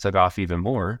took off even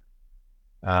more.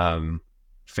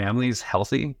 Family's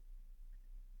healthy.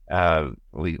 We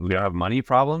don't have money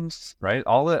problems, right?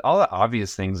 All the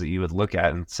obvious things that you would look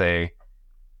at and say,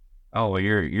 oh, well,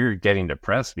 you're getting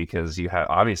depressed because you have,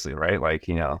 obviously, right? Like,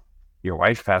 your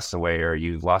wife passed away or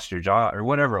you lost your job or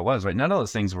whatever it was, right? None of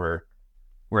those things were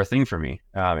a thing for me.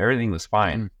 Everything was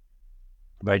fine,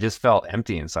 but I just felt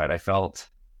empty inside. I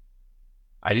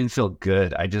didn't feel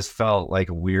good. I just felt like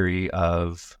weary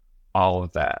of all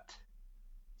of that.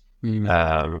 And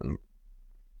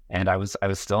I was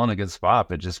still in a good spot,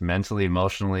 but just mentally,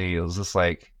 emotionally, it was just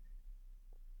like,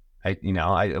 I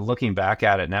looking back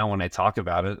at it now when I talk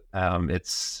about it,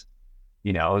 it's,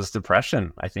 it was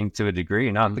depression, I think, to a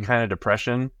degree, not the kind of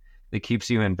depression that keeps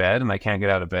you in bed and I can't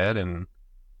get out of bed and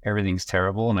everything's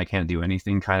terrible and I can't do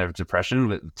anything kind of depression.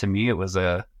 But to me, it was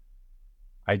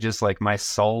my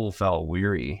soul felt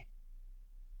weary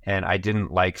and I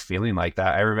didn't like feeling like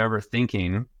that. I remember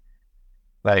thinking,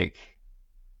 like,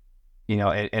 in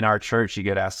our church, you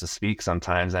get asked to speak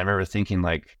sometimes. I remember thinking,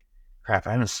 like, crap,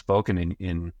 I haven't spoken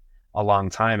in a long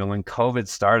time. And when COVID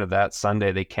started that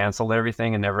Sunday, they canceled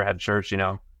everything and never had church,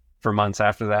 for months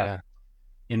after that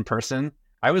in person.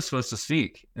 I was supposed to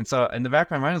speak. And so in the back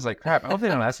of my mind, I was like, crap, I hope they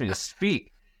don't ask me to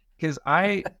speak because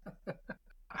I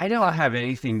don't have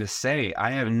anything to say.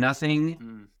 I have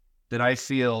nothing that I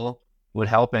feel would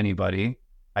help anybody.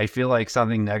 I feel like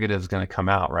something negative is going to come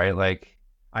out, right? Like,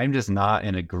 I'm just not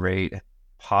in a great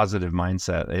positive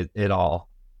mindset at all.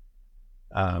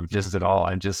 just at all.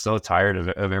 I'm just so tired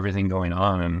of everything going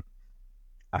on, and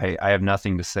I have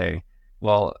nothing to say.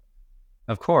 Well,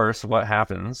 of course, what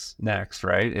happens next,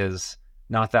 right, is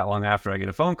not that long after I get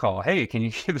a phone call. Hey, can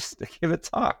you give a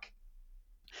talk?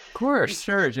 Of course.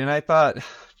 Church. And I thought,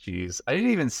 geez, I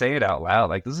didn't even say it out loud.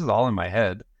 Like, this is all in my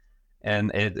head.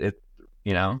 And it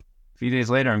a few days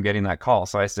later, I'm getting that call.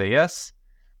 So I say yes.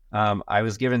 I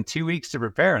was given 2 weeks to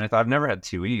prepare, and I thought I've never had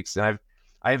 2 weeks, and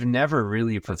I've never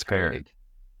really prepared.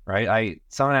 Right?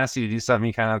 Someone asks you to do something,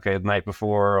 you kind of, okay, the night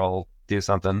before I'll do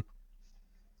something.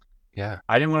 Yeah.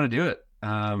 I didn't want to do it.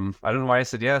 I don't know why I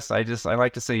said yes. I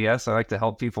like to say yes. I like to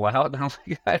help people out. And I'm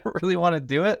like, I don't really want to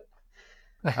do it.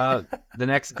 The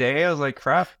next day I was like,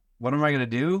 crap, what am I going to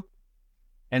do?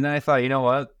 And then I thought, you know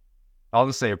what? I'll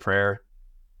just say a prayer,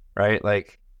 right?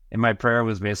 Like, and my prayer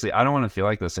was basically, I don't want to feel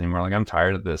like this anymore. Like, I'm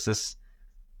tired of this.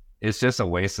 It's just a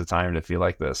waste of time to feel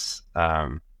like this.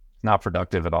 Not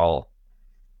productive at all.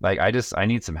 Like, I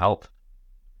need some help.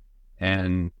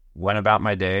 And went about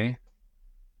my day.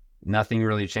 Nothing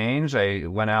really changed. I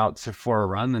went out for a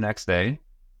run the next day,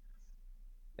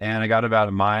 and I got about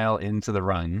a mile into the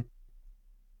run,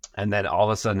 and then all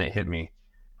of a sudden it hit me.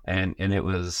 And it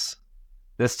was,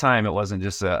 this time it wasn't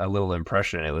just a little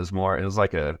impression. It was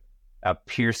like a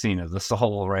piercing of the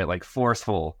soul, right? Like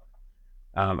forceful.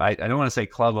 I don't want to say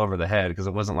club over the head, because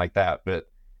it wasn't like that, but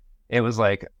it was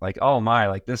like, oh my,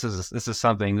 like this is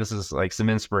something, this is like some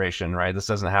inspiration, right? This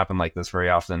doesn't happen like this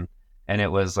very often. And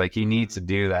it was like, you need to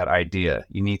do that idea.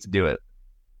 You need to do it.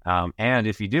 And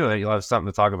if you do it, you'll have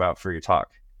something to talk about for your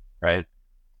talk, right?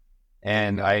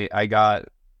 And I got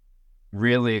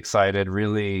really excited,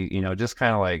 really, just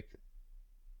kind of like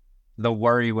the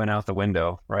worry went out the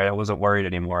window, right? I wasn't worried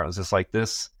anymore. I was just like,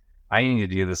 this, I need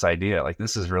to do this idea. Like,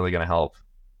 this is really going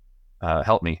to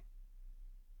help me.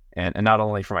 And not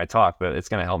only for my talk, but it's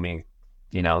going to help me,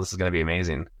 this is going to be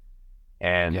amazing.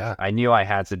 And I knew I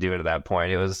had to do it at that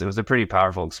point. It was a pretty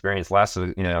powerful experience.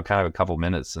 Lasted, kind of a couple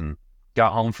minutes, and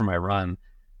got home from my run.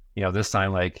 This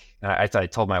time, like, I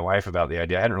told my wife about the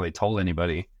idea. I hadn't really told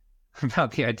anybody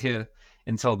about the idea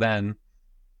until then.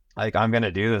 Like, I'm going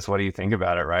to do this. What do you think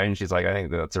about it? Right. And she's like, I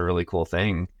think that's a really cool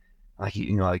thing. Like,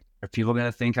 like, are people going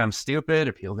to think I'm stupid?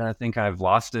 Are people going to think I've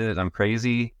lost it? I'm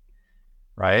crazy.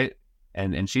 Right.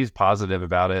 And she's positive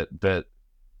about it, but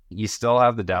you still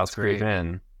have the doubts creep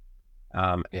in.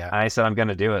 I said, I'm going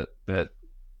to do it, but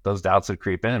those doubts would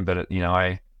creep in, but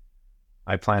I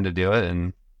planned to do it,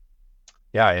 and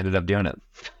I ended up doing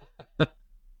it.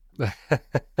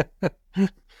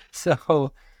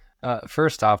 So,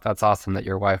 first off, that's awesome that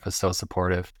your wife was so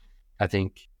supportive. I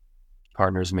think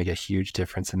partners make a huge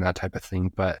difference in that type of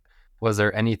thing, but was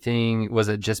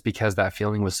it just because that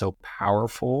feeling was so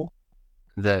powerful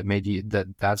that made you,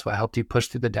 that's what helped you push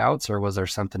through the doubts, or was there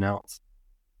something else?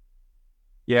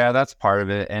 Yeah, that's part of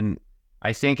it. And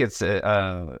I think it's,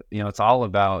 it's all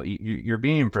about you're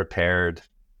being prepared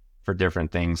for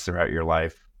different things throughout your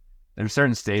life. There's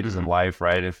certain stages of life,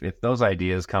 right? If those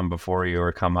ideas come before you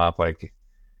or come up, like,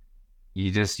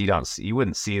 you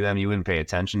wouldn't see them, you wouldn't pay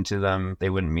attention to them. They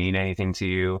wouldn't mean anything to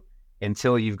you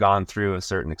until you've gone through a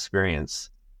certain experience.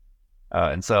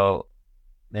 And so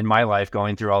in my life,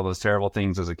 going through all those terrible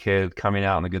things as a kid, coming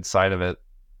out on the good side of it,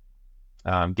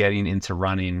 getting into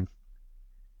running,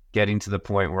 getting to the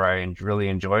point where I really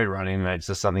enjoyed running, and it's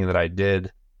just something that I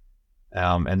did.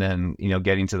 And then,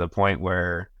 getting to the point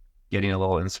where getting a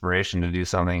little inspiration to do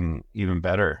something even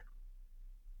better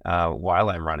while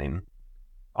I'm running.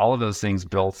 All of those things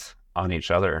built on each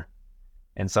other.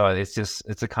 And so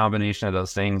it's a combination of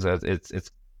those things.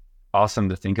 It's awesome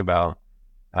to think about.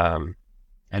 And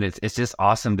it's just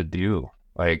awesome to do.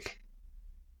 Like,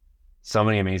 so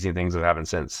many amazing things have happened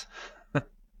since.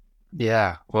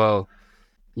 Yeah. Well,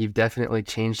 you've definitely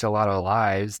changed a lot of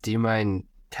lives. Do you mind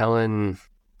telling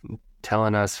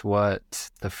us what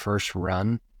the first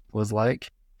run was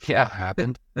like? Yeah. What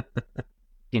happened?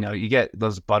 You get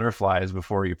those butterflies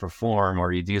before you perform,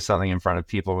 or you do something in front of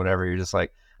people, whatever. You're just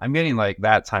like, I'm getting like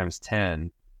that times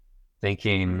 10,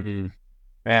 thinking,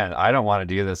 man, I don't want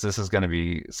to do this. This is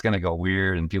it's going to go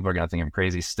weird, and people are going to think I'm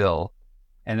crazy still.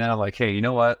 And then I'm like, hey, you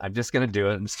know what? I'm just going to do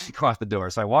it. I'm just going to go out the door.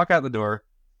 So I walk out the door,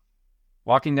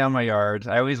 walking down my yard.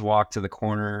 I always walk to the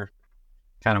corner,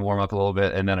 kind of warm up a little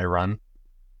bit, and then I run.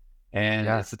 And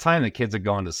it's the time that kids are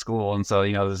going to school. And so,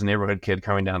 there's a neighborhood kid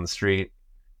coming down the street,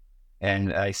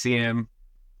 and I see him,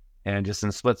 and just in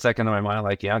a split second in my mind,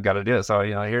 like, I got to do it. So,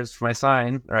 here's my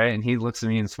sign, right? And he looks at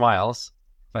me and smiles.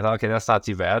 I thought, okay, that's not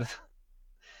too bad.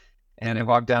 And I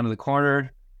walk down to the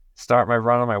corner, start my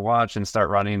run on my watch, and start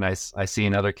running. I see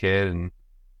another kid, and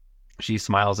she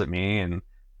smiles at me. And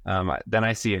then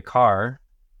I see a car,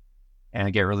 and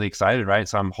I get really excited, right?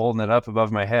 So I'm holding it up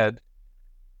above my head,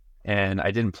 and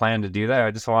I didn't plan to do that.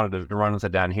 I just wanted to run with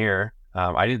it down here.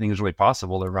 I didn't think it was really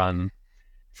possible to run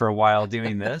for a while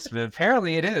doing this, but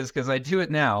apparently it is, because I do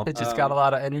it now. It just got a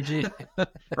lot of energy.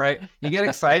 Right? You get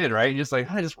excited, right? You're just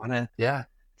like, I just want to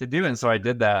do it. And so I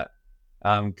did that.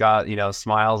 Got,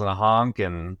 smiles and a honk,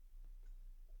 and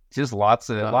just lots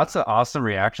of awesome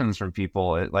reactions from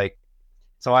people.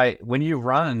 When you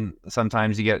run,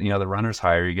 sometimes you get, the runner's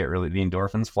high, or you get really the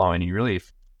endorphins flowing, you really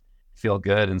feel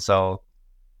good. And so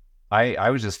I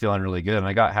was just feeling really good. And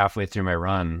I got halfway through my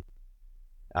run,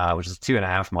 which is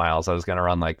 2.5 miles. I was going to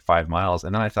run like 5 miles.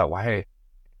 And then I thought, why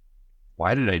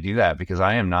did I do that? Because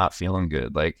I am not feeling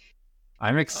good. Like,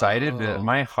 I'm excited.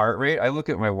 My heart rate, I look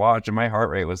at my watch, and my heart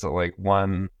rate was at like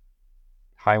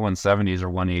high 170s or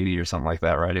 180 or something like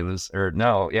that, right? It was in the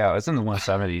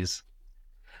 170s.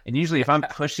 And usually if I'm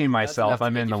pushing myself,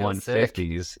 I'm in the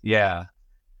 150s. Sick. Yeah.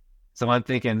 So I'm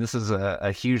thinking, this is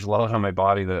a huge load on my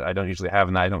body that I don't usually have,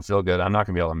 and I don't feel good. I'm not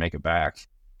going to be able to make it back,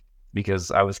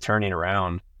 because I was turning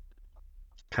around,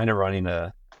 kind of running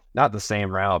not the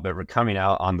same route, but we're coming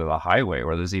out onto the highway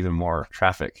where there's even more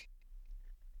traffic.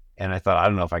 And I thought, I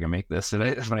don't know if I can make this. And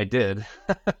I did.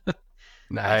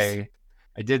 Nice.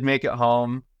 I did make it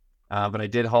home, but I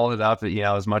did hold it up,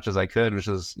 as much as I could, which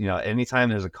was, anytime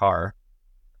there's a car,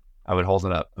 I would hold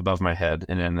it up above my head.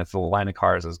 And then if the line of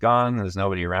cars is gone, there's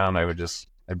nobody around,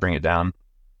 I'd bring it down.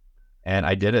 And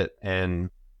I did it. And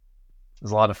it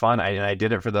was a lot of fun. I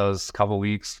did it for those couple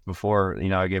weeks before,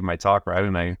 I gave my talk, right?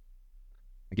 And I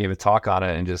gave a talk on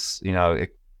it, and just,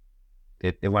 it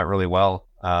went really well.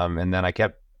 And then I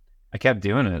kept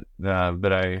doing it.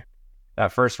 But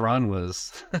that first run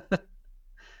was,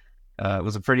 it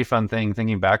was a pretty fun thing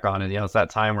thinking back on it. It's that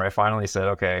time where I finally said,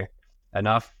 okay,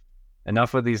 enough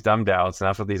with these dumb doubts,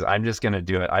 enough with these, I'm just going to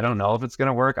do it. I don't know if it's going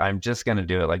to work. I'm just going to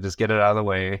do it. Like, just get it out of the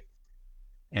way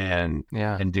and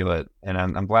do it. And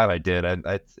I'm glad I did.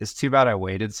 It's too bad I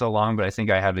waited so long, but I think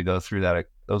I had to go through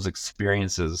those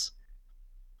experiences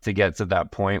to get to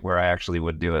that point where I actually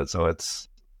would do it. So it's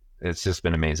just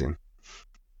been amazing.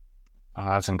 Oh,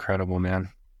 that's incredible, man.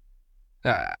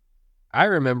 I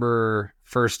remember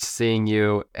first seeing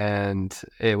you, and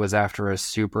it was after a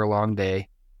super long day,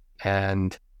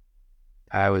 and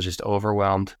I was just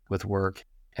overwhelmed with work,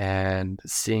 and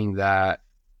seeing that,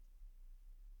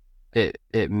 it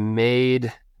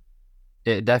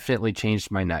definitely changed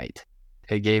my night.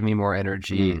 It gave me more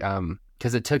energy,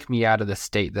 because it took me out of the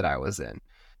state that I was in.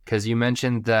 Because you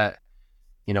mentioned that,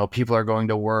 people are going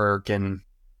to work,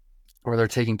 or they're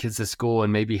taking kids to school,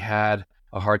 and maybe had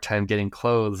a hard time getting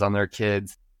clothes on their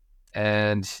kids,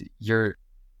 and your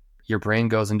brain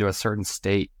goes into a certain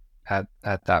state at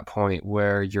that point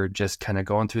where you're just kind of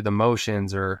going through the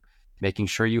motions, or making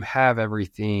sure you have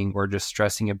everything, or just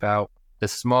stressing about the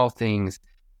small things.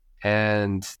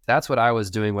 And that's what I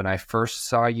was doing when I first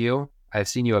saw you. I've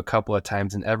seen you a couple of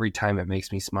times, and every time it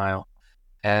makes me smile.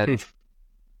 And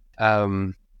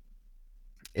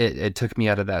it took me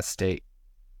out of that state.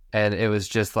 And it was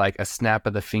just like a snap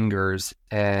of the fingers,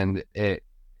 and it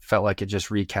felt like it just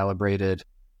recalibrated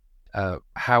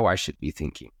how I should be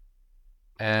thinking.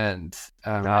 And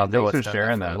thanks for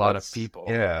sharing that. A lot of people.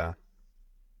 Yeah.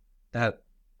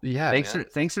 Thanks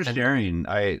for sharing.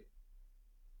 I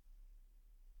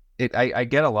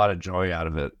get a lot of joy out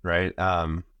of it, right?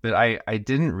 But I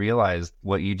didn't realize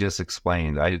what you just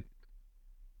explained. I've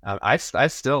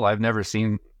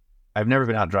never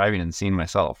been out driving and seen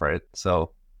myself, right?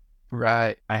 So.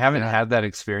 Right. I haven't had that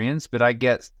experience, but I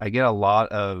get a lot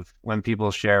of, when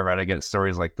people share, right, I get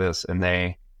stories like this, and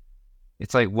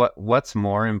it's like, what's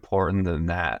more important than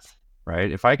that,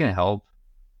 right? If I can help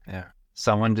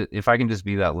someone, if I can just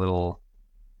be that little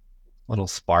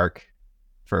spark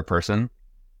for a person,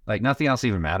 like, nothing else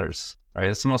even matters, right?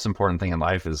 It's the most important thing in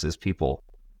life is people.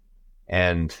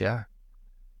 And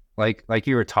like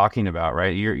you were talking about,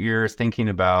 right? You're thinking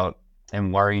about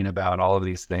and worrying about all of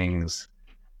these things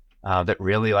that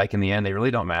really, like, in the end, they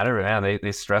really don't matter. But man,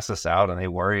 they stress us out and they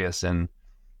worry us, and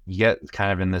you get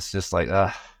kind of in this just like,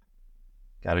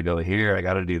 got to go here, I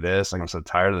got to do this. Like, I'm so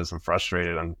tired of this. I'm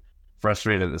frustrated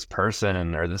at this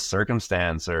person or this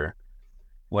circumstance or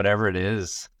whatever it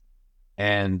is.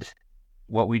 And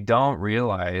what we don't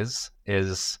realize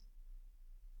is,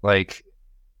 like,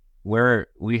 where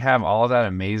we have all of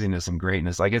that amazingness and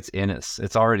greatness, like, it's in us,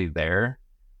 it's already there.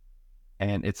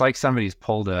 And it's like somebody's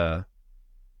pulled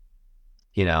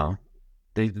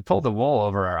they pulled the wool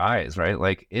over our eyes, right?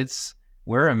 Like,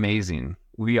 we're amazing.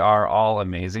 We are all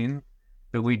amazing,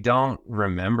 but we don't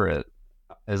remember it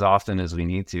as often as we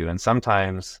need to. And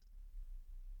sometimes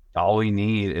all we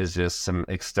need is just some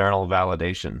external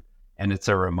validation. and it's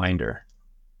a reminder.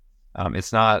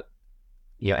 It's not,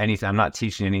 anything. I'm not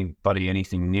teaching anybody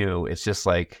anything new. It's just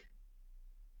like,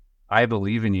 I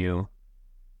believe in you.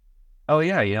 Oh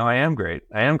yeah, I am great.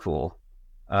 I am cool.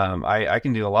 I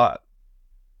can do a lot.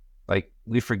 Like,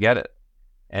 we forget it,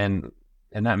 and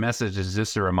that message is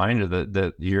just a reminder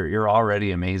that you're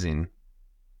already amazing.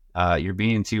 You're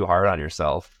being too hard on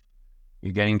yourself.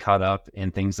 You're getting caught up in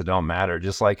things that don't matter.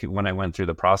 Just like when I went through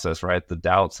the process, right? The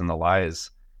doubts and the lies,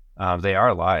 they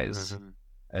are lies.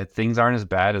 Mm-hmm. Things aren't as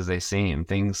bad as they seem.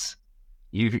 Things,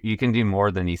 you can do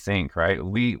more than you think, right?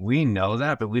 We know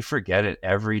that, but we forget it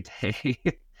every day.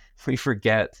 We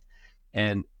forget.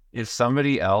 And if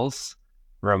somebody else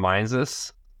reminds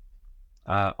us,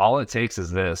 all it takes is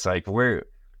this. Like,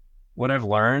 what I've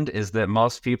learned is that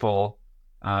most people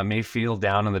may feel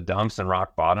down in the dumps and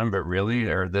rock bottom, but really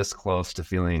are this close to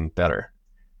feeling better.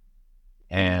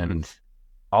 And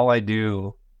all I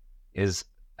do is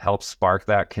help spark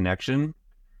that connection,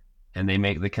 and they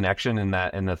make the connection in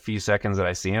the few seconds that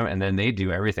I see them, and then they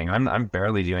do everything. I'm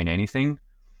barely doing anything,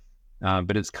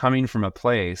 but it's coming from a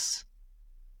place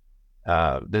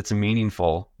that's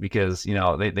meaningful, because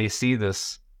they see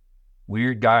this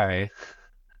weird guy.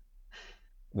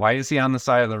 Why is he on the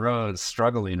side of the road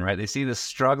struggling, right? They see this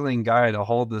struggling guy to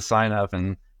hold the sign up,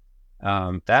 and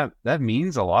that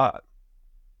means a lot,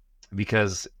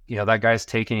 because that guy's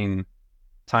taking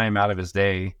time out of his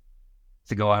day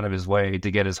to go out of his way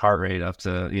to get his heart rate up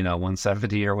to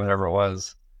 170 or whatever it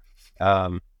was,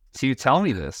 to tell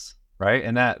me this, right?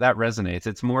 And that resonates.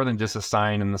 It's more than just a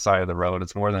sign on the side of the road.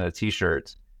 It's more than a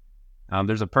t-shirt.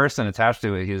 There's a person attached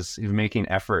to it who's making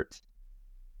effort.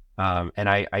 And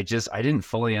I didn't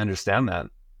fully understand that,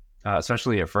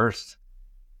 especially at first,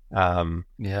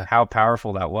 how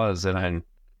powerful that was. And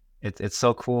it's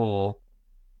so cool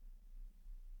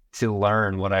to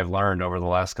learn what I've learned over the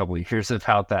last couple of years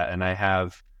about that. And I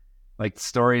have, like,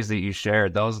 stories that you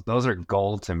shared, those are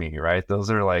gold to me, right?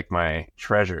 Those are like my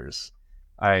treasures.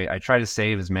 I try to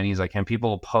save as many as I can.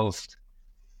 People post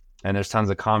and there's tons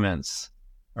of comments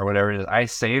or whatever it is. I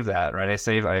save that, right?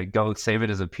 I go save it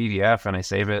as a PDF, and I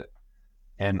save it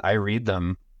and I read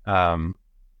them,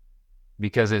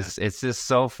 because it's just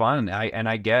so fun. And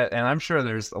I'm sure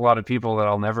there's a lot of people that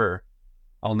I'll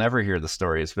never hear the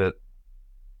stories, but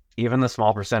even the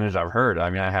small percentage I've heard, I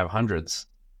mean, I have hundreds,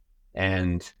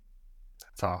 and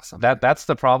that's awesome. That's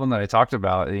the problem that I talked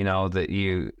about, that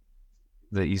you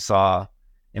saw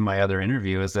in my other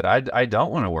interview, is that I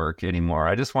don't want to work anymore.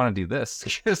 I just want to do this.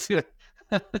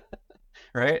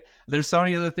 Right? There's so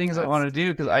many other things I want to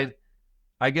do, because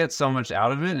I get so much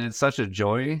out of it, and it's such a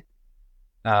joy.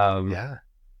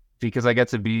 Because I get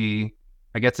to be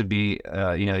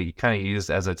you kind of used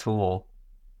as a tool,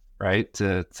 right,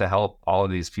 to help all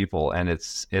of these people, and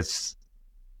it's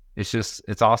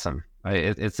awesome.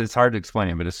 It's hard to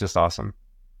explain, but it's just awesome.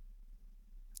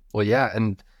 Well, yeah,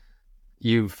 and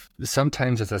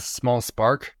sometimes it's a small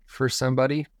spark for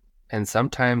somebody, and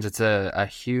sometimes it's a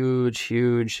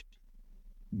huge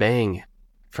bang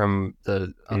from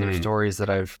the other stories that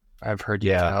I've heard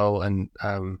you tell. And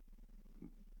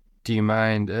do you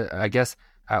mind, I guess,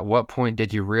 at what point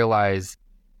did you realize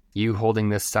you holding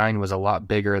this sign was a lot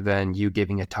bigger than you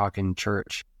giving a talk in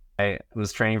church? I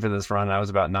was training for this run. I was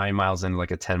about 9 miles into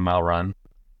like a 10-mile run.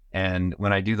 And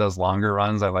when I do those longer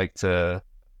runs, I like to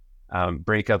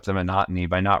break up the monotony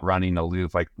by not running a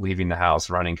loop, like leaving the house,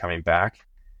 running, coming back.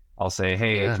 I'll say,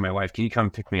 hey, to my wife, can you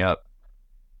come pick me up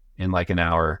in like an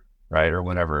hour, right? Or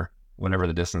whatever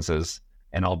the distance is.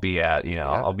 And I'll be at,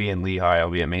 I'll be in Lehigh, I'll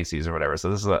be at Macy's or whatever.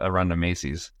 So this is a run to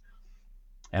Macy's.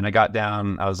 And I got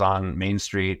down, I was on Main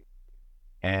Street,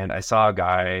 and I saw a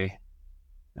guy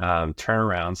turn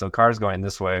around. So cars going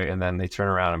this way, and then they turn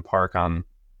around and park on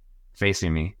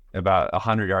facing me about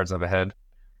 100 yards up ahead.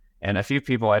 And I'd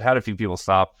had a few people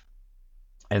stop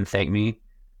and thank me.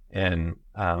 And,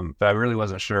 but I really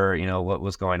wasn't sure, what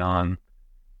was going on,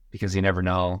 because you never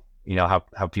know,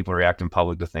 how people react in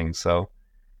public to things. So I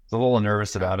was a little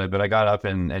nervous about it, but I got up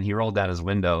and he rolled down his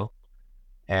window,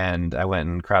 and I went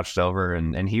and crouched over,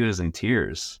 and he was in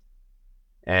tears.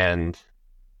 And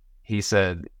he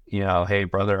said, hey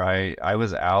brother, I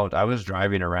was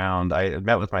driving around. I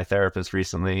met with my therapist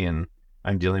recently, and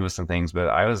I'm dealing with some things, but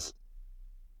I was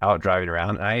out driving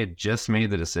around, and I had just made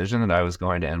the decision that I was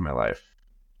going to end my life.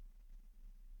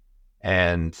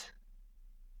 And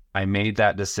I made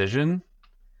that decision,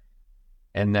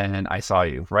 and then I saw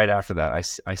you right after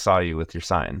that. I saw you with your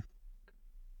sign.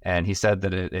 And he said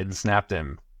that it snapped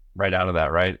him right out of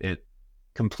that, right? It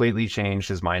completely changed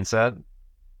his mindset,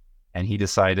 and he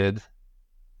decided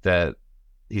that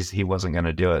he wasn't going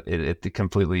to do it. It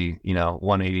completely,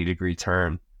 180-degree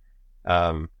turn.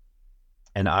 And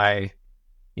I,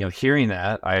 hearing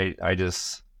that, I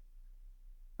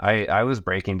was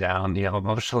breaking down,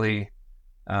 emotionally.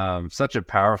 Such a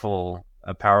powerful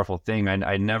thing.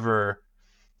 I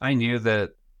knew that,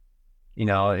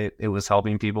 it was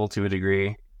helping people to a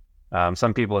degree.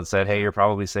 Some people had said, hey, you're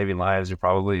probably saving lives. You're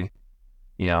probably,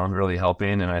 really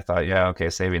helping. And I thought, yeah, okay,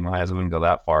 saving lives, I wouldn't go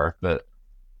that far. But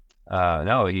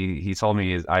no, he told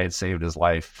me I had saved his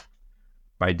life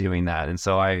by doing that. And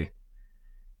so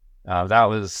that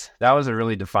was a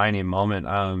really defining moment.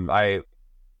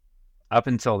 Up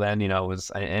until then,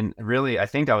 and really, I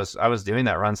think I was doing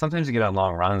that run. Sometimes you get on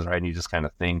long runs, right? And you just kind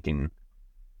of think, and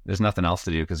there's nothing else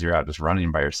to do because you're out just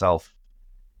running by yourself.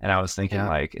 And I was thinking,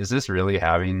 like, is this really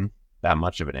having that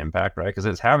much of an impact, right? Because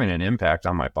it's having an impact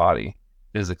on my body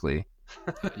physically.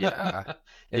 Yeah.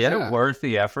 Is it worth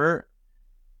the effort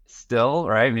still,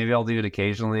 right? Maybe I'll do it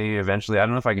occasionally, eventually. I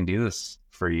don't know if I can do this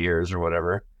for years or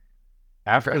whatever.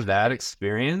 After that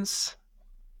experience,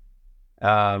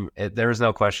 there was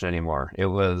no question anymore. It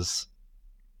was,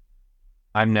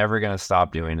 I'm never going to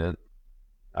stop doing it.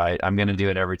 I'm going to do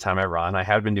it every time I run. I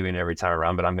have been doing it every time I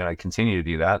run, but I'm going to continue to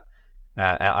do that.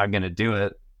 I'm going to do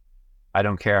it. I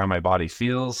don't care how my body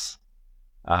feels.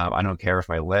 I don't care if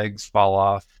my legs fall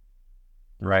off,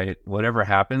 right? Whatever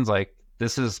happens, like,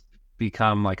 this has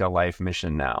become like a life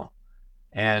mission now.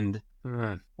 And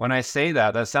when I say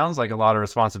that, that sounds like a lot of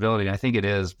responsibility. I think it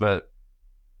is, but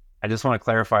I just want to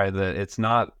clarify that it's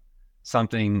not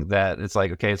something that it's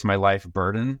like, okay, it's my life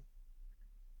burden.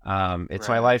 It's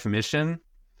my life mission,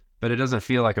 but it doesn't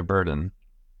feel like a burden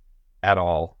at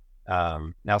all.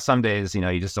 Now, some days,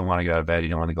 you just don't want to get out of bed. You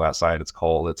don't want to go outside. It's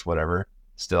cold. It's whatever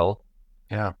still.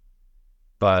 Yeah.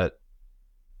 But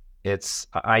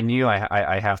I knew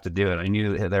I have to do it. I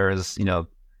knew there is,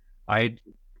 I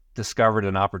discovered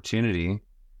an opportunity,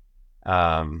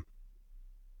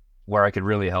 where I could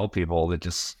really help people that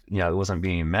just, it wasn't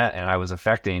being met. And I was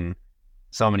affecting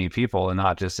so many people, and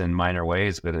not just in minor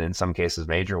ways, but in some cases,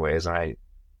 major ways. And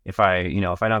if I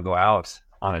don't go out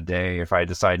on a day, if I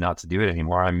decide not to do it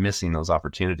anymore, I'm missing those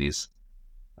opportunities.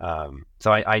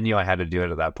 So I knew I had to do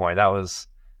it at that point. That was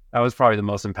probably the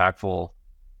most impactful.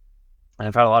 And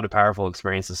I've had a lot of powerful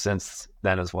experiences since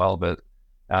then as well. But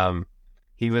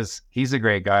he's a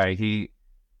great guy.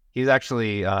 He's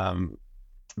actually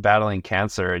battling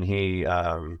cancer, and he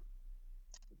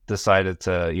decided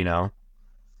to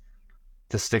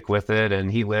stick with it,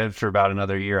 and he lived for about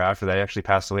another year after that. He actually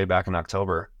passed away back in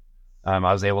October. I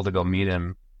was able to go meet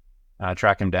him,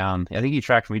 track him down. I think he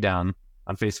tracked me down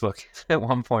on Facebook at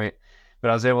one point,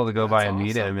 but I was able to go by and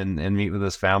meet him and meet with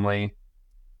his family.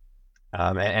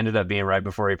 It ended up being right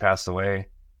before he passed away.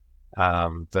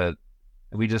 But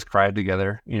we just cried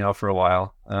together, for a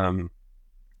while.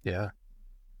 Yeah.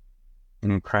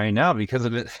 And I'm crying now because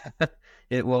of it.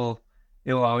 It will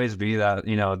always be that,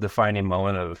 defining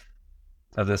moment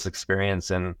of this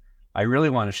experience. And I really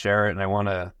want to share it. And I want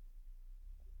to,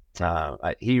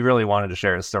 he really wanted to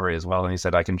share his story as well. And he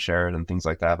said, I can share it and things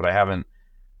like that. But I haven't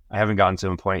gotten to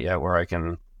a point yet where I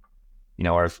can,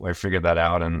 where I figured that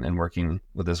out and working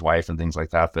with his wife and things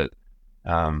like that. But,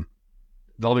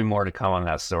 there'll be more to come on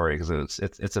that story because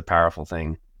it's a powerful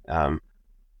thing.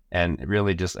 And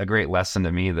really just a great lesson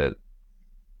to me that,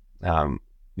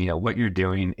 what you're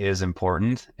doing is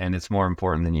important, and it's more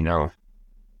important than you know.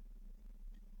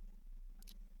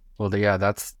 Well, yeah,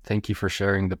 thank you for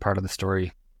sharing the part of the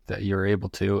story that you're able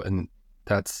to, and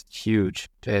that's huge.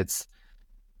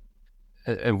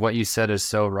 And what you said is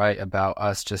so right about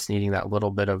us just needing that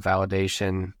little bit of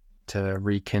validation to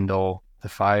rekindle the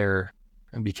fire.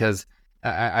 Because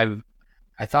I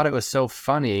thought it was so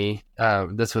funny.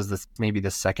 This was maybe the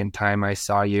second time I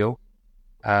saw you,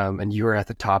 and you were at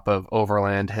the top of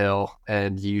Overland Hill,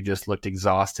 and you just looked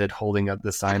exhausted, holding up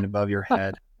the sign above your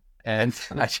head. And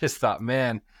I just thought,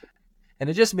 man, and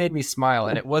it just made me smile.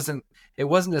 And it wasn't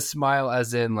a smile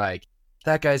as in like,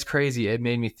 that guy's crazy. It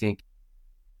made me think,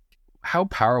 how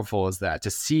powerful is that to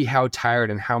see how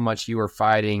tired and how much you were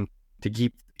fighting to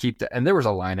keep the, and there was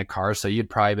a line of cars, so you'd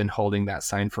probably been holding that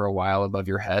sign for a while above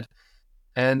your head.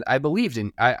 And I believed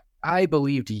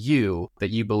you that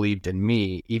you believed in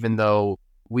me, even though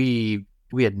we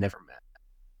had never met.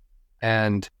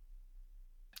 And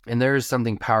there is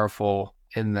something powerful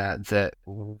in that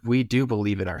we do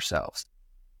believe in ourselves,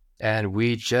 and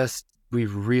we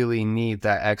really need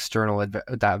that external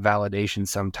that validation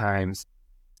sometimes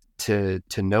to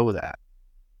know that.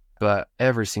 But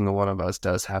every single one of us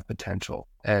does have potential.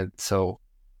 And so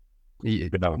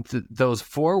those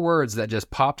 4 words that just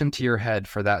popped into your head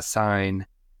for that sign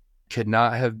could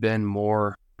not have been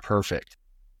more perfect.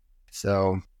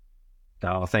 So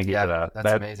no, thank you for that.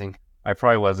 That's amazing. I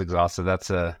probably was exhausted. It's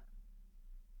a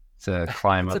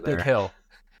climb It's a up big there. hill.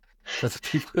 That's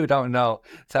people who don't know.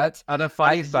 That's On a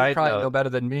funny you side probably note, know better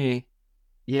than me.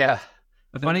 yeah.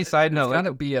 A funny side It's note, got like,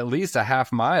 to be at least a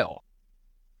half mile.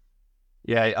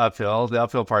 yeah, uphill. The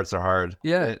uphill parts are hard.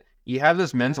 Yeah. But you have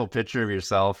this mental picture of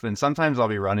yourself, and sometimes I'll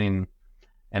be running,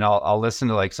 and I'll listen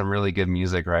to like some really good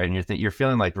music, right? And you're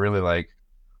feeling like really like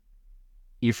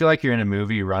you feel like you're in a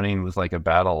movie running with like a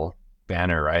battle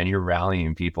banner, right? And you're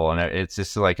rallying people, and it's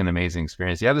just like an amazing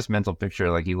experience. You have this mental picture,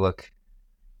 like you look,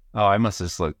 oh, I must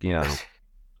just look,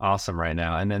 awesome right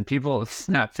now. And then people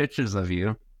snap pictures of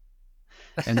you,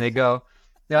 and they're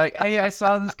like, hey, I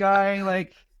saw this guy,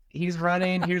 like he's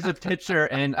running. Here's a picture,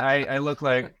 and I look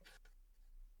like,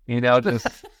 just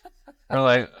or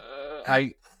like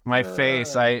my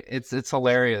face, it's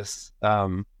hilarious.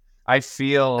 I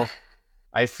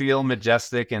feel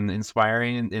majestic and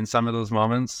inspiring in some of those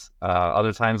moments.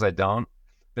 Other times I don't,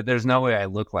 but there's no way I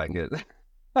look like it.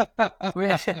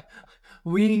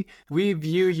 we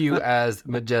view you as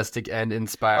majestic and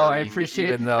inspiring. Oh, I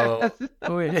appreciate even though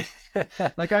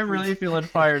like I'm really feeling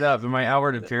fired up, and my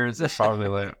outward appearance is probably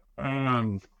like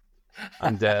I'm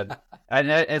dead. And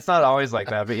it's not always like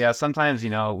that, but yeah, sometimes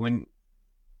when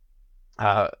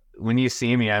you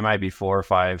see me, I might be 4,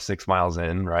 5, 6 miles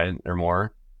in, right, or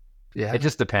more. yeah, It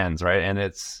just depends, right? And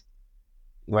it's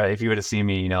well, if you would have seen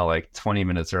me, like 20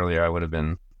 minutes earlier, I would have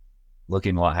been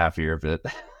looking a lot happier. But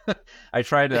I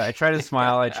try to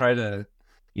smile. I try to,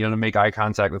 to make eye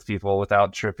contact with people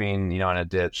without tripping, in a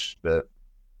ditch. But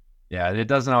yeah, it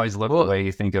doesn't always look the way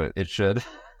you think it should.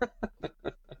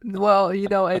 Well,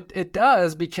 it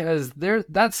does, because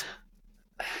there's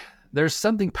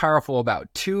something powerful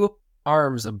about 2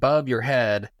 arms above your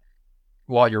head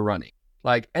while you're running.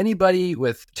 Like anybody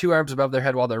with 2 arms above their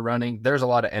head while they're running, there's a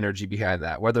lot of energy behind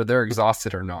that, whether they're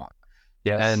exhausted or not.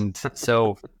 Yes. And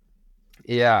so,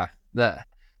 yeah,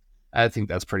 I think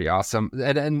that's pretty awesome.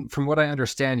 And from what I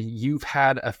understand, you've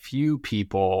had a few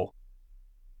people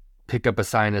pick up a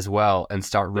sign as well and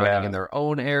start running in their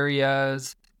own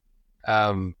areas.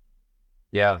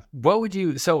 Yeah. What would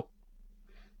you,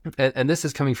 and this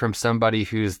is coming from somebody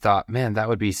who's thought, man, that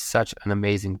would be such an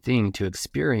amazing thing to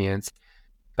experience,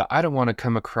 but I don't want to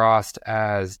come across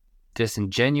as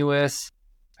disingenuous.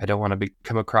 I don't want to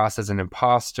come across as an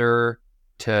imposter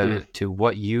to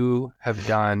what you have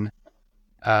done.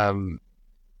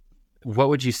 What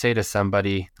would you say to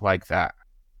somebody like that?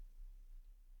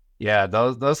 Yeah,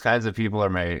 those kinds of people are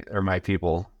my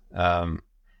people.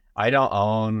 I do not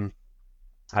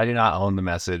own the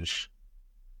message.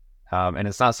 And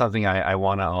it's not something I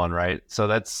want to own, right? So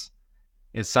it's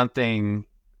something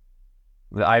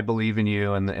that I believe in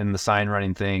you, and the sign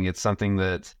running thing. It's something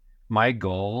that my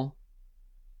goal.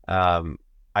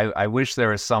 I wish there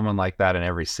was someone like that in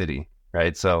every city,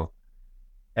 right? So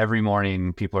every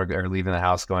morning people are leaving the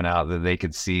house, going out, that they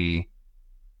could see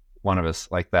one of us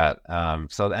like that.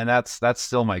 So, and that's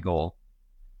still my goal.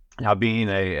 Now, being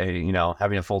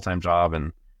having a full-time job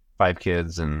and 5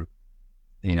 kids and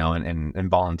and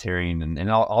volunteering and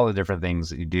all the different things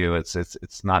that you do,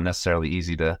 it's not necessarily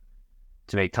easy to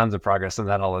make tons of progress in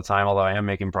that all the time, although I am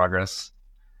making progress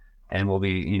and we'll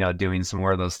be, doing some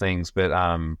more of those things. But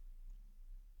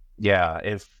yeah,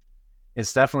 if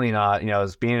it's definitely not,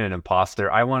 as being an imposter,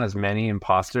 I want as many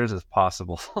imposters as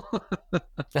possible.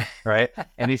 Right.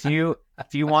 And if you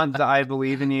want the I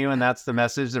believe in you and that's the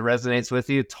message that resonates with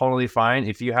you, totally fine.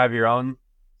 If you have your own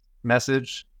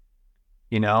message,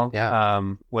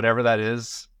 whatever that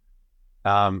is,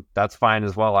 that's fine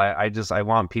as well. I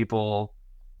want people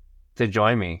to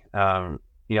join me,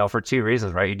 for 2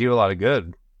 reasons, right? You do a lot of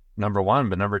good, number 1,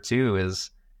 but number 2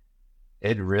 is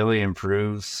it really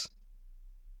improves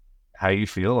how you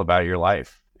feel about your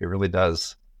life. It really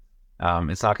does.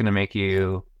 It's not going to make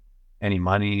you any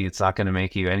money. It's not going to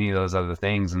make you any of those other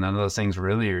things. And none of those things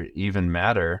really even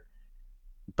matter,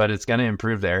 but it's going to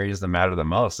improve the areas that matter the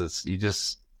most.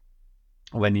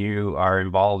 When you are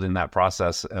involved in that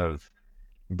process of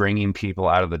bringing people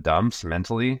out of the dumps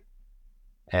mentally,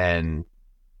 and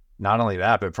not only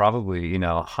that, but probably,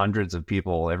 hundreds of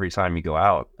people every time you go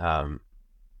out,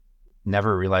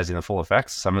 never realizing the full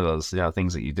effects of some of those,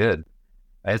 things that you did.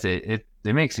 It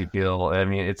makes you feel, I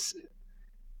mean, it's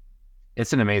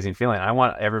an amazing feeling. I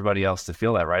want everybody else to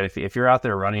feel that, right? If you're out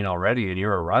there running already and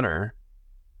you're a runner,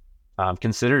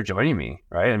 consider joining me,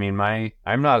 right? I mean,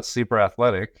 I'm not super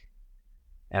athletic,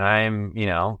 and I'm,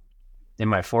 in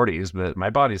my 40s, but my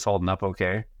body's holding up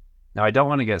okay. Now, I don't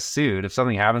want to get sued. If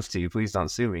something happens to you, please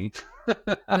don't sue me.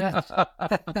 Because I'm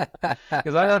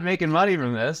not making money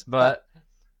from this, but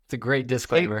it's a great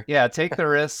disclaimer. Take the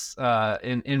risks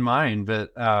in mind.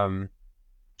 But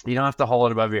You don't have to hold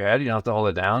it above your head. You don't have to hold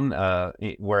it down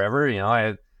wherever.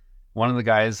 One of the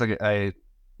guys,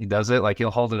 he does it, like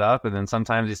he'll hold it up, and then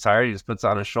sometimes he's tired, he just puts it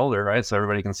on his shoulder, right? So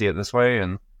everybody can see it this way.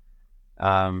 And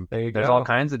there's all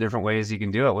kinds of different ways you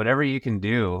can do it. Whatever you can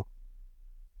do,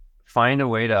 find a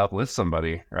way to uplift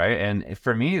somebody, right? And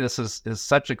for me, this is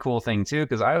such a cool thing too,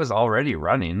 because I was already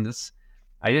running this.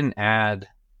 I didn't add,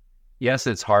 yes,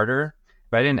 it's harder,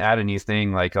 but I didn't add a new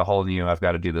thing, like a whole new, I've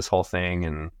got to do this whole thing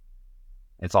and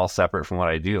it's all separate from what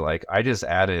I do. Like I just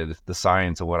added the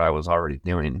sign to what I was already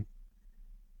doing.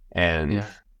 And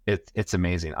it's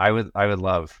amazing. I would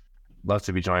love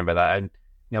to be joined by that.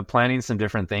 Planning some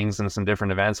different things and some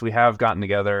different events. We have gotten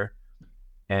together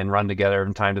and run together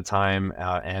from time to time,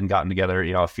 and gotten together,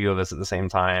 a few of us at the same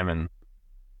time, and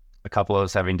a couple of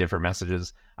us having different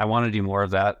messages. I want to do more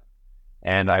of that,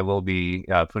 and I will be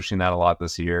pushing that a lot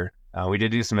this year. We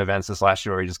did do some events this last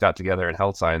year where we just got together and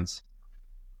held signs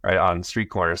right on street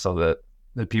corners so that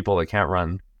the people that can't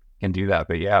run can do that.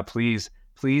 But yeah, please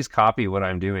copy what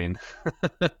I'm doing.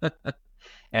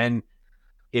 And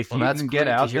if you can get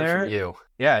out there,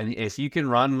 and if you can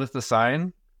run with the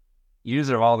sign, you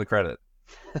deserve all the credit.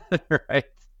 Right.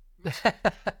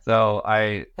 So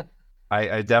I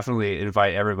definitely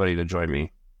invite everybody to join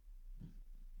me.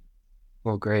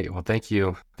 Well, great. Well, thank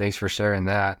you. Thanks for sharing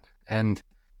that. And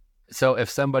so if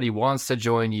somebody wants to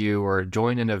join you or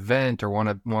join an event or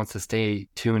wants to stay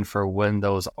tuned for when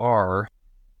those are,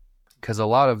 because a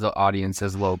lot of the audience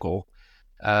is local,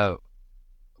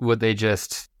 would they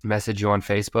just message you on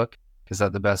Facebook? Is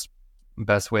that the best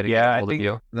way to get hold of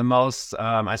you? The most,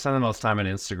 I spend the most time on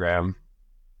Instagram.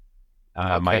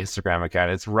 My Instagram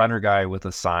account, it's Runner Guy with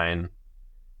a sign.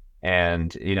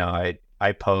 And,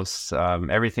 I post,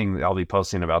 everything I'll be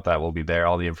posting about that will be there,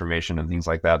 all the information and things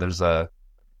like that. There's a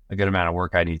good amount of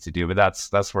work I need to do, but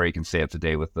that's where you can stay up to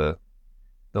date with the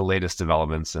latest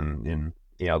developments in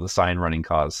the sign running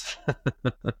cause.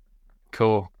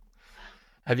 Cool.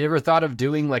 Have you ever thought of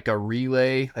doing like a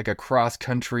relay, like a cross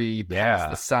country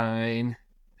past the sign?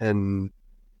 And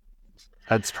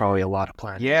that's probably a lot of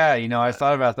planning. Yeah, I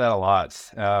thought about that a lot.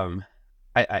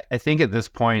 I think at this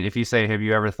point, if you say, have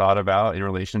you ever thought about in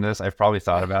relation to this? I've probably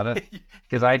thought about it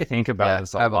because I think about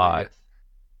this a lot.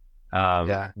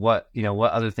 What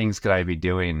other things could I be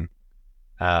doing?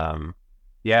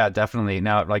 Definitely.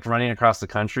 Now, like running across the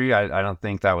country, I don't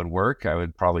think that would work. I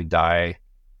would probably die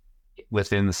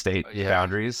within the state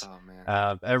boundaries. Oh,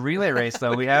 man. A relay race,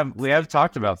 though, we have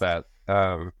talked about that.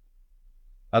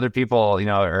 Other people,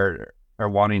 are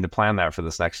wanting to plan that for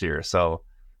this next year. So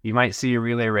you might see a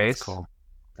relay race. Cool.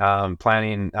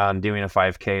 Planning on doing a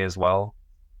 5K as well,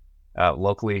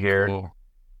 locally here. Cool.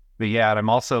 But yeah, and I'm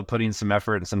also putting some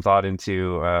effort and some thought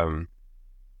into,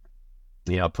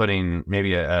 putting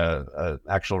maybe a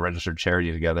actual registered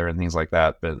charity together and things like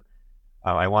that. But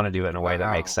I want to do it in a way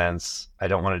that makes sense. I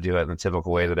don't want to do it in the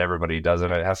typical way that everybody does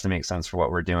it. It has to make sense for what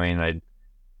we're doing.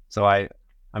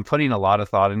 I'm putting a lot of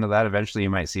thought into that. Eventually you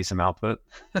might see some output.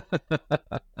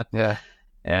 Yeah.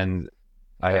 And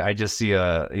I just see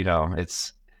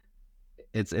it's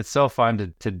so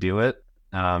fun to do it.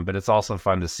 But it's also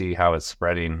fun to see how it's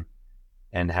spreading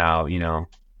and how,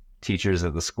 teachers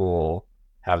at the school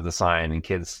have the sign and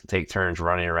kids take turns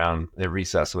running around at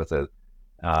recess with it.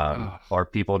 Or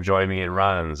people join me in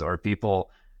runs, or people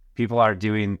are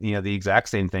doing, the exact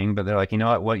same thing, but they're like,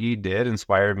 what you did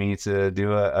inspired me to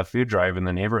do a food drive in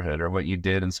the neighborhood, or what you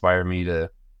did inspired me to,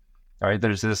 all right,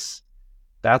 that's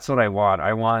what I want.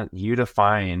 I want you to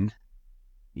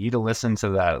listen to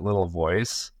that little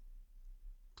voice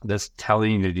that's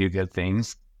telling you to do good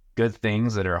things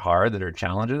that are hard, that are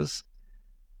challenges.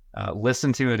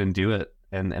 Listen to it and do it.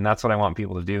 And that's what I want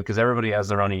people to do, because everybody has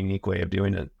their own unique way of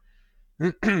doing it.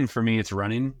 For me, it's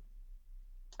running.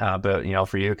 But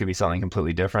for you, it could be something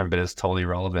completely different, but it's totally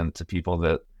relevant to people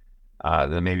that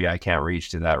maybe I can't reach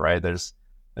to that, right? There's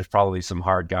probably some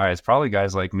hard guys, probably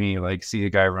guys like me, like see a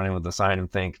guy running with a sign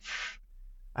and think,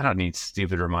 I don't need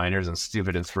stupid reminders and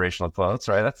stupid inspirational quotes,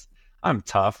 right? I'm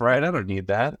tough, right? I don't need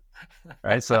that,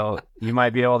 right? So you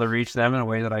might be able to reach them in a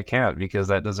way that I can't, because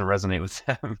that doesn't resonate with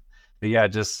them. But yeah,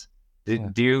 just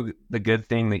do the good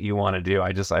thing that you want to do.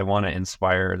 I want to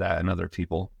inspire that in other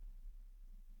people.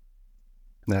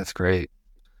 That's great.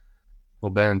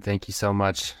 Well, Ben, thank you so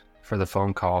much for the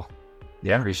phone call.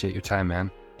 Yeah. Appreciate your time,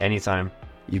 man. Anytime.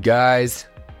 You guys,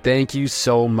 thank you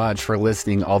so much for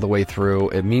listening all the way through.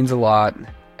 It means a lot.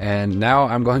 And now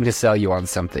I'm going to sell you on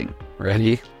something.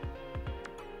 Ready?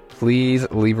 Please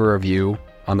leave a review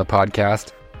on the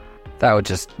podcast. That would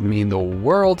just mean the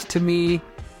world to me.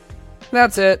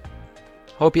 That's it.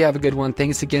 Hope you have a good one.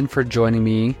 Thanks again for joining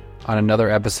me on another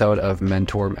episode of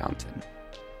Mentor Mountain.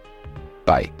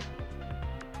 Bye.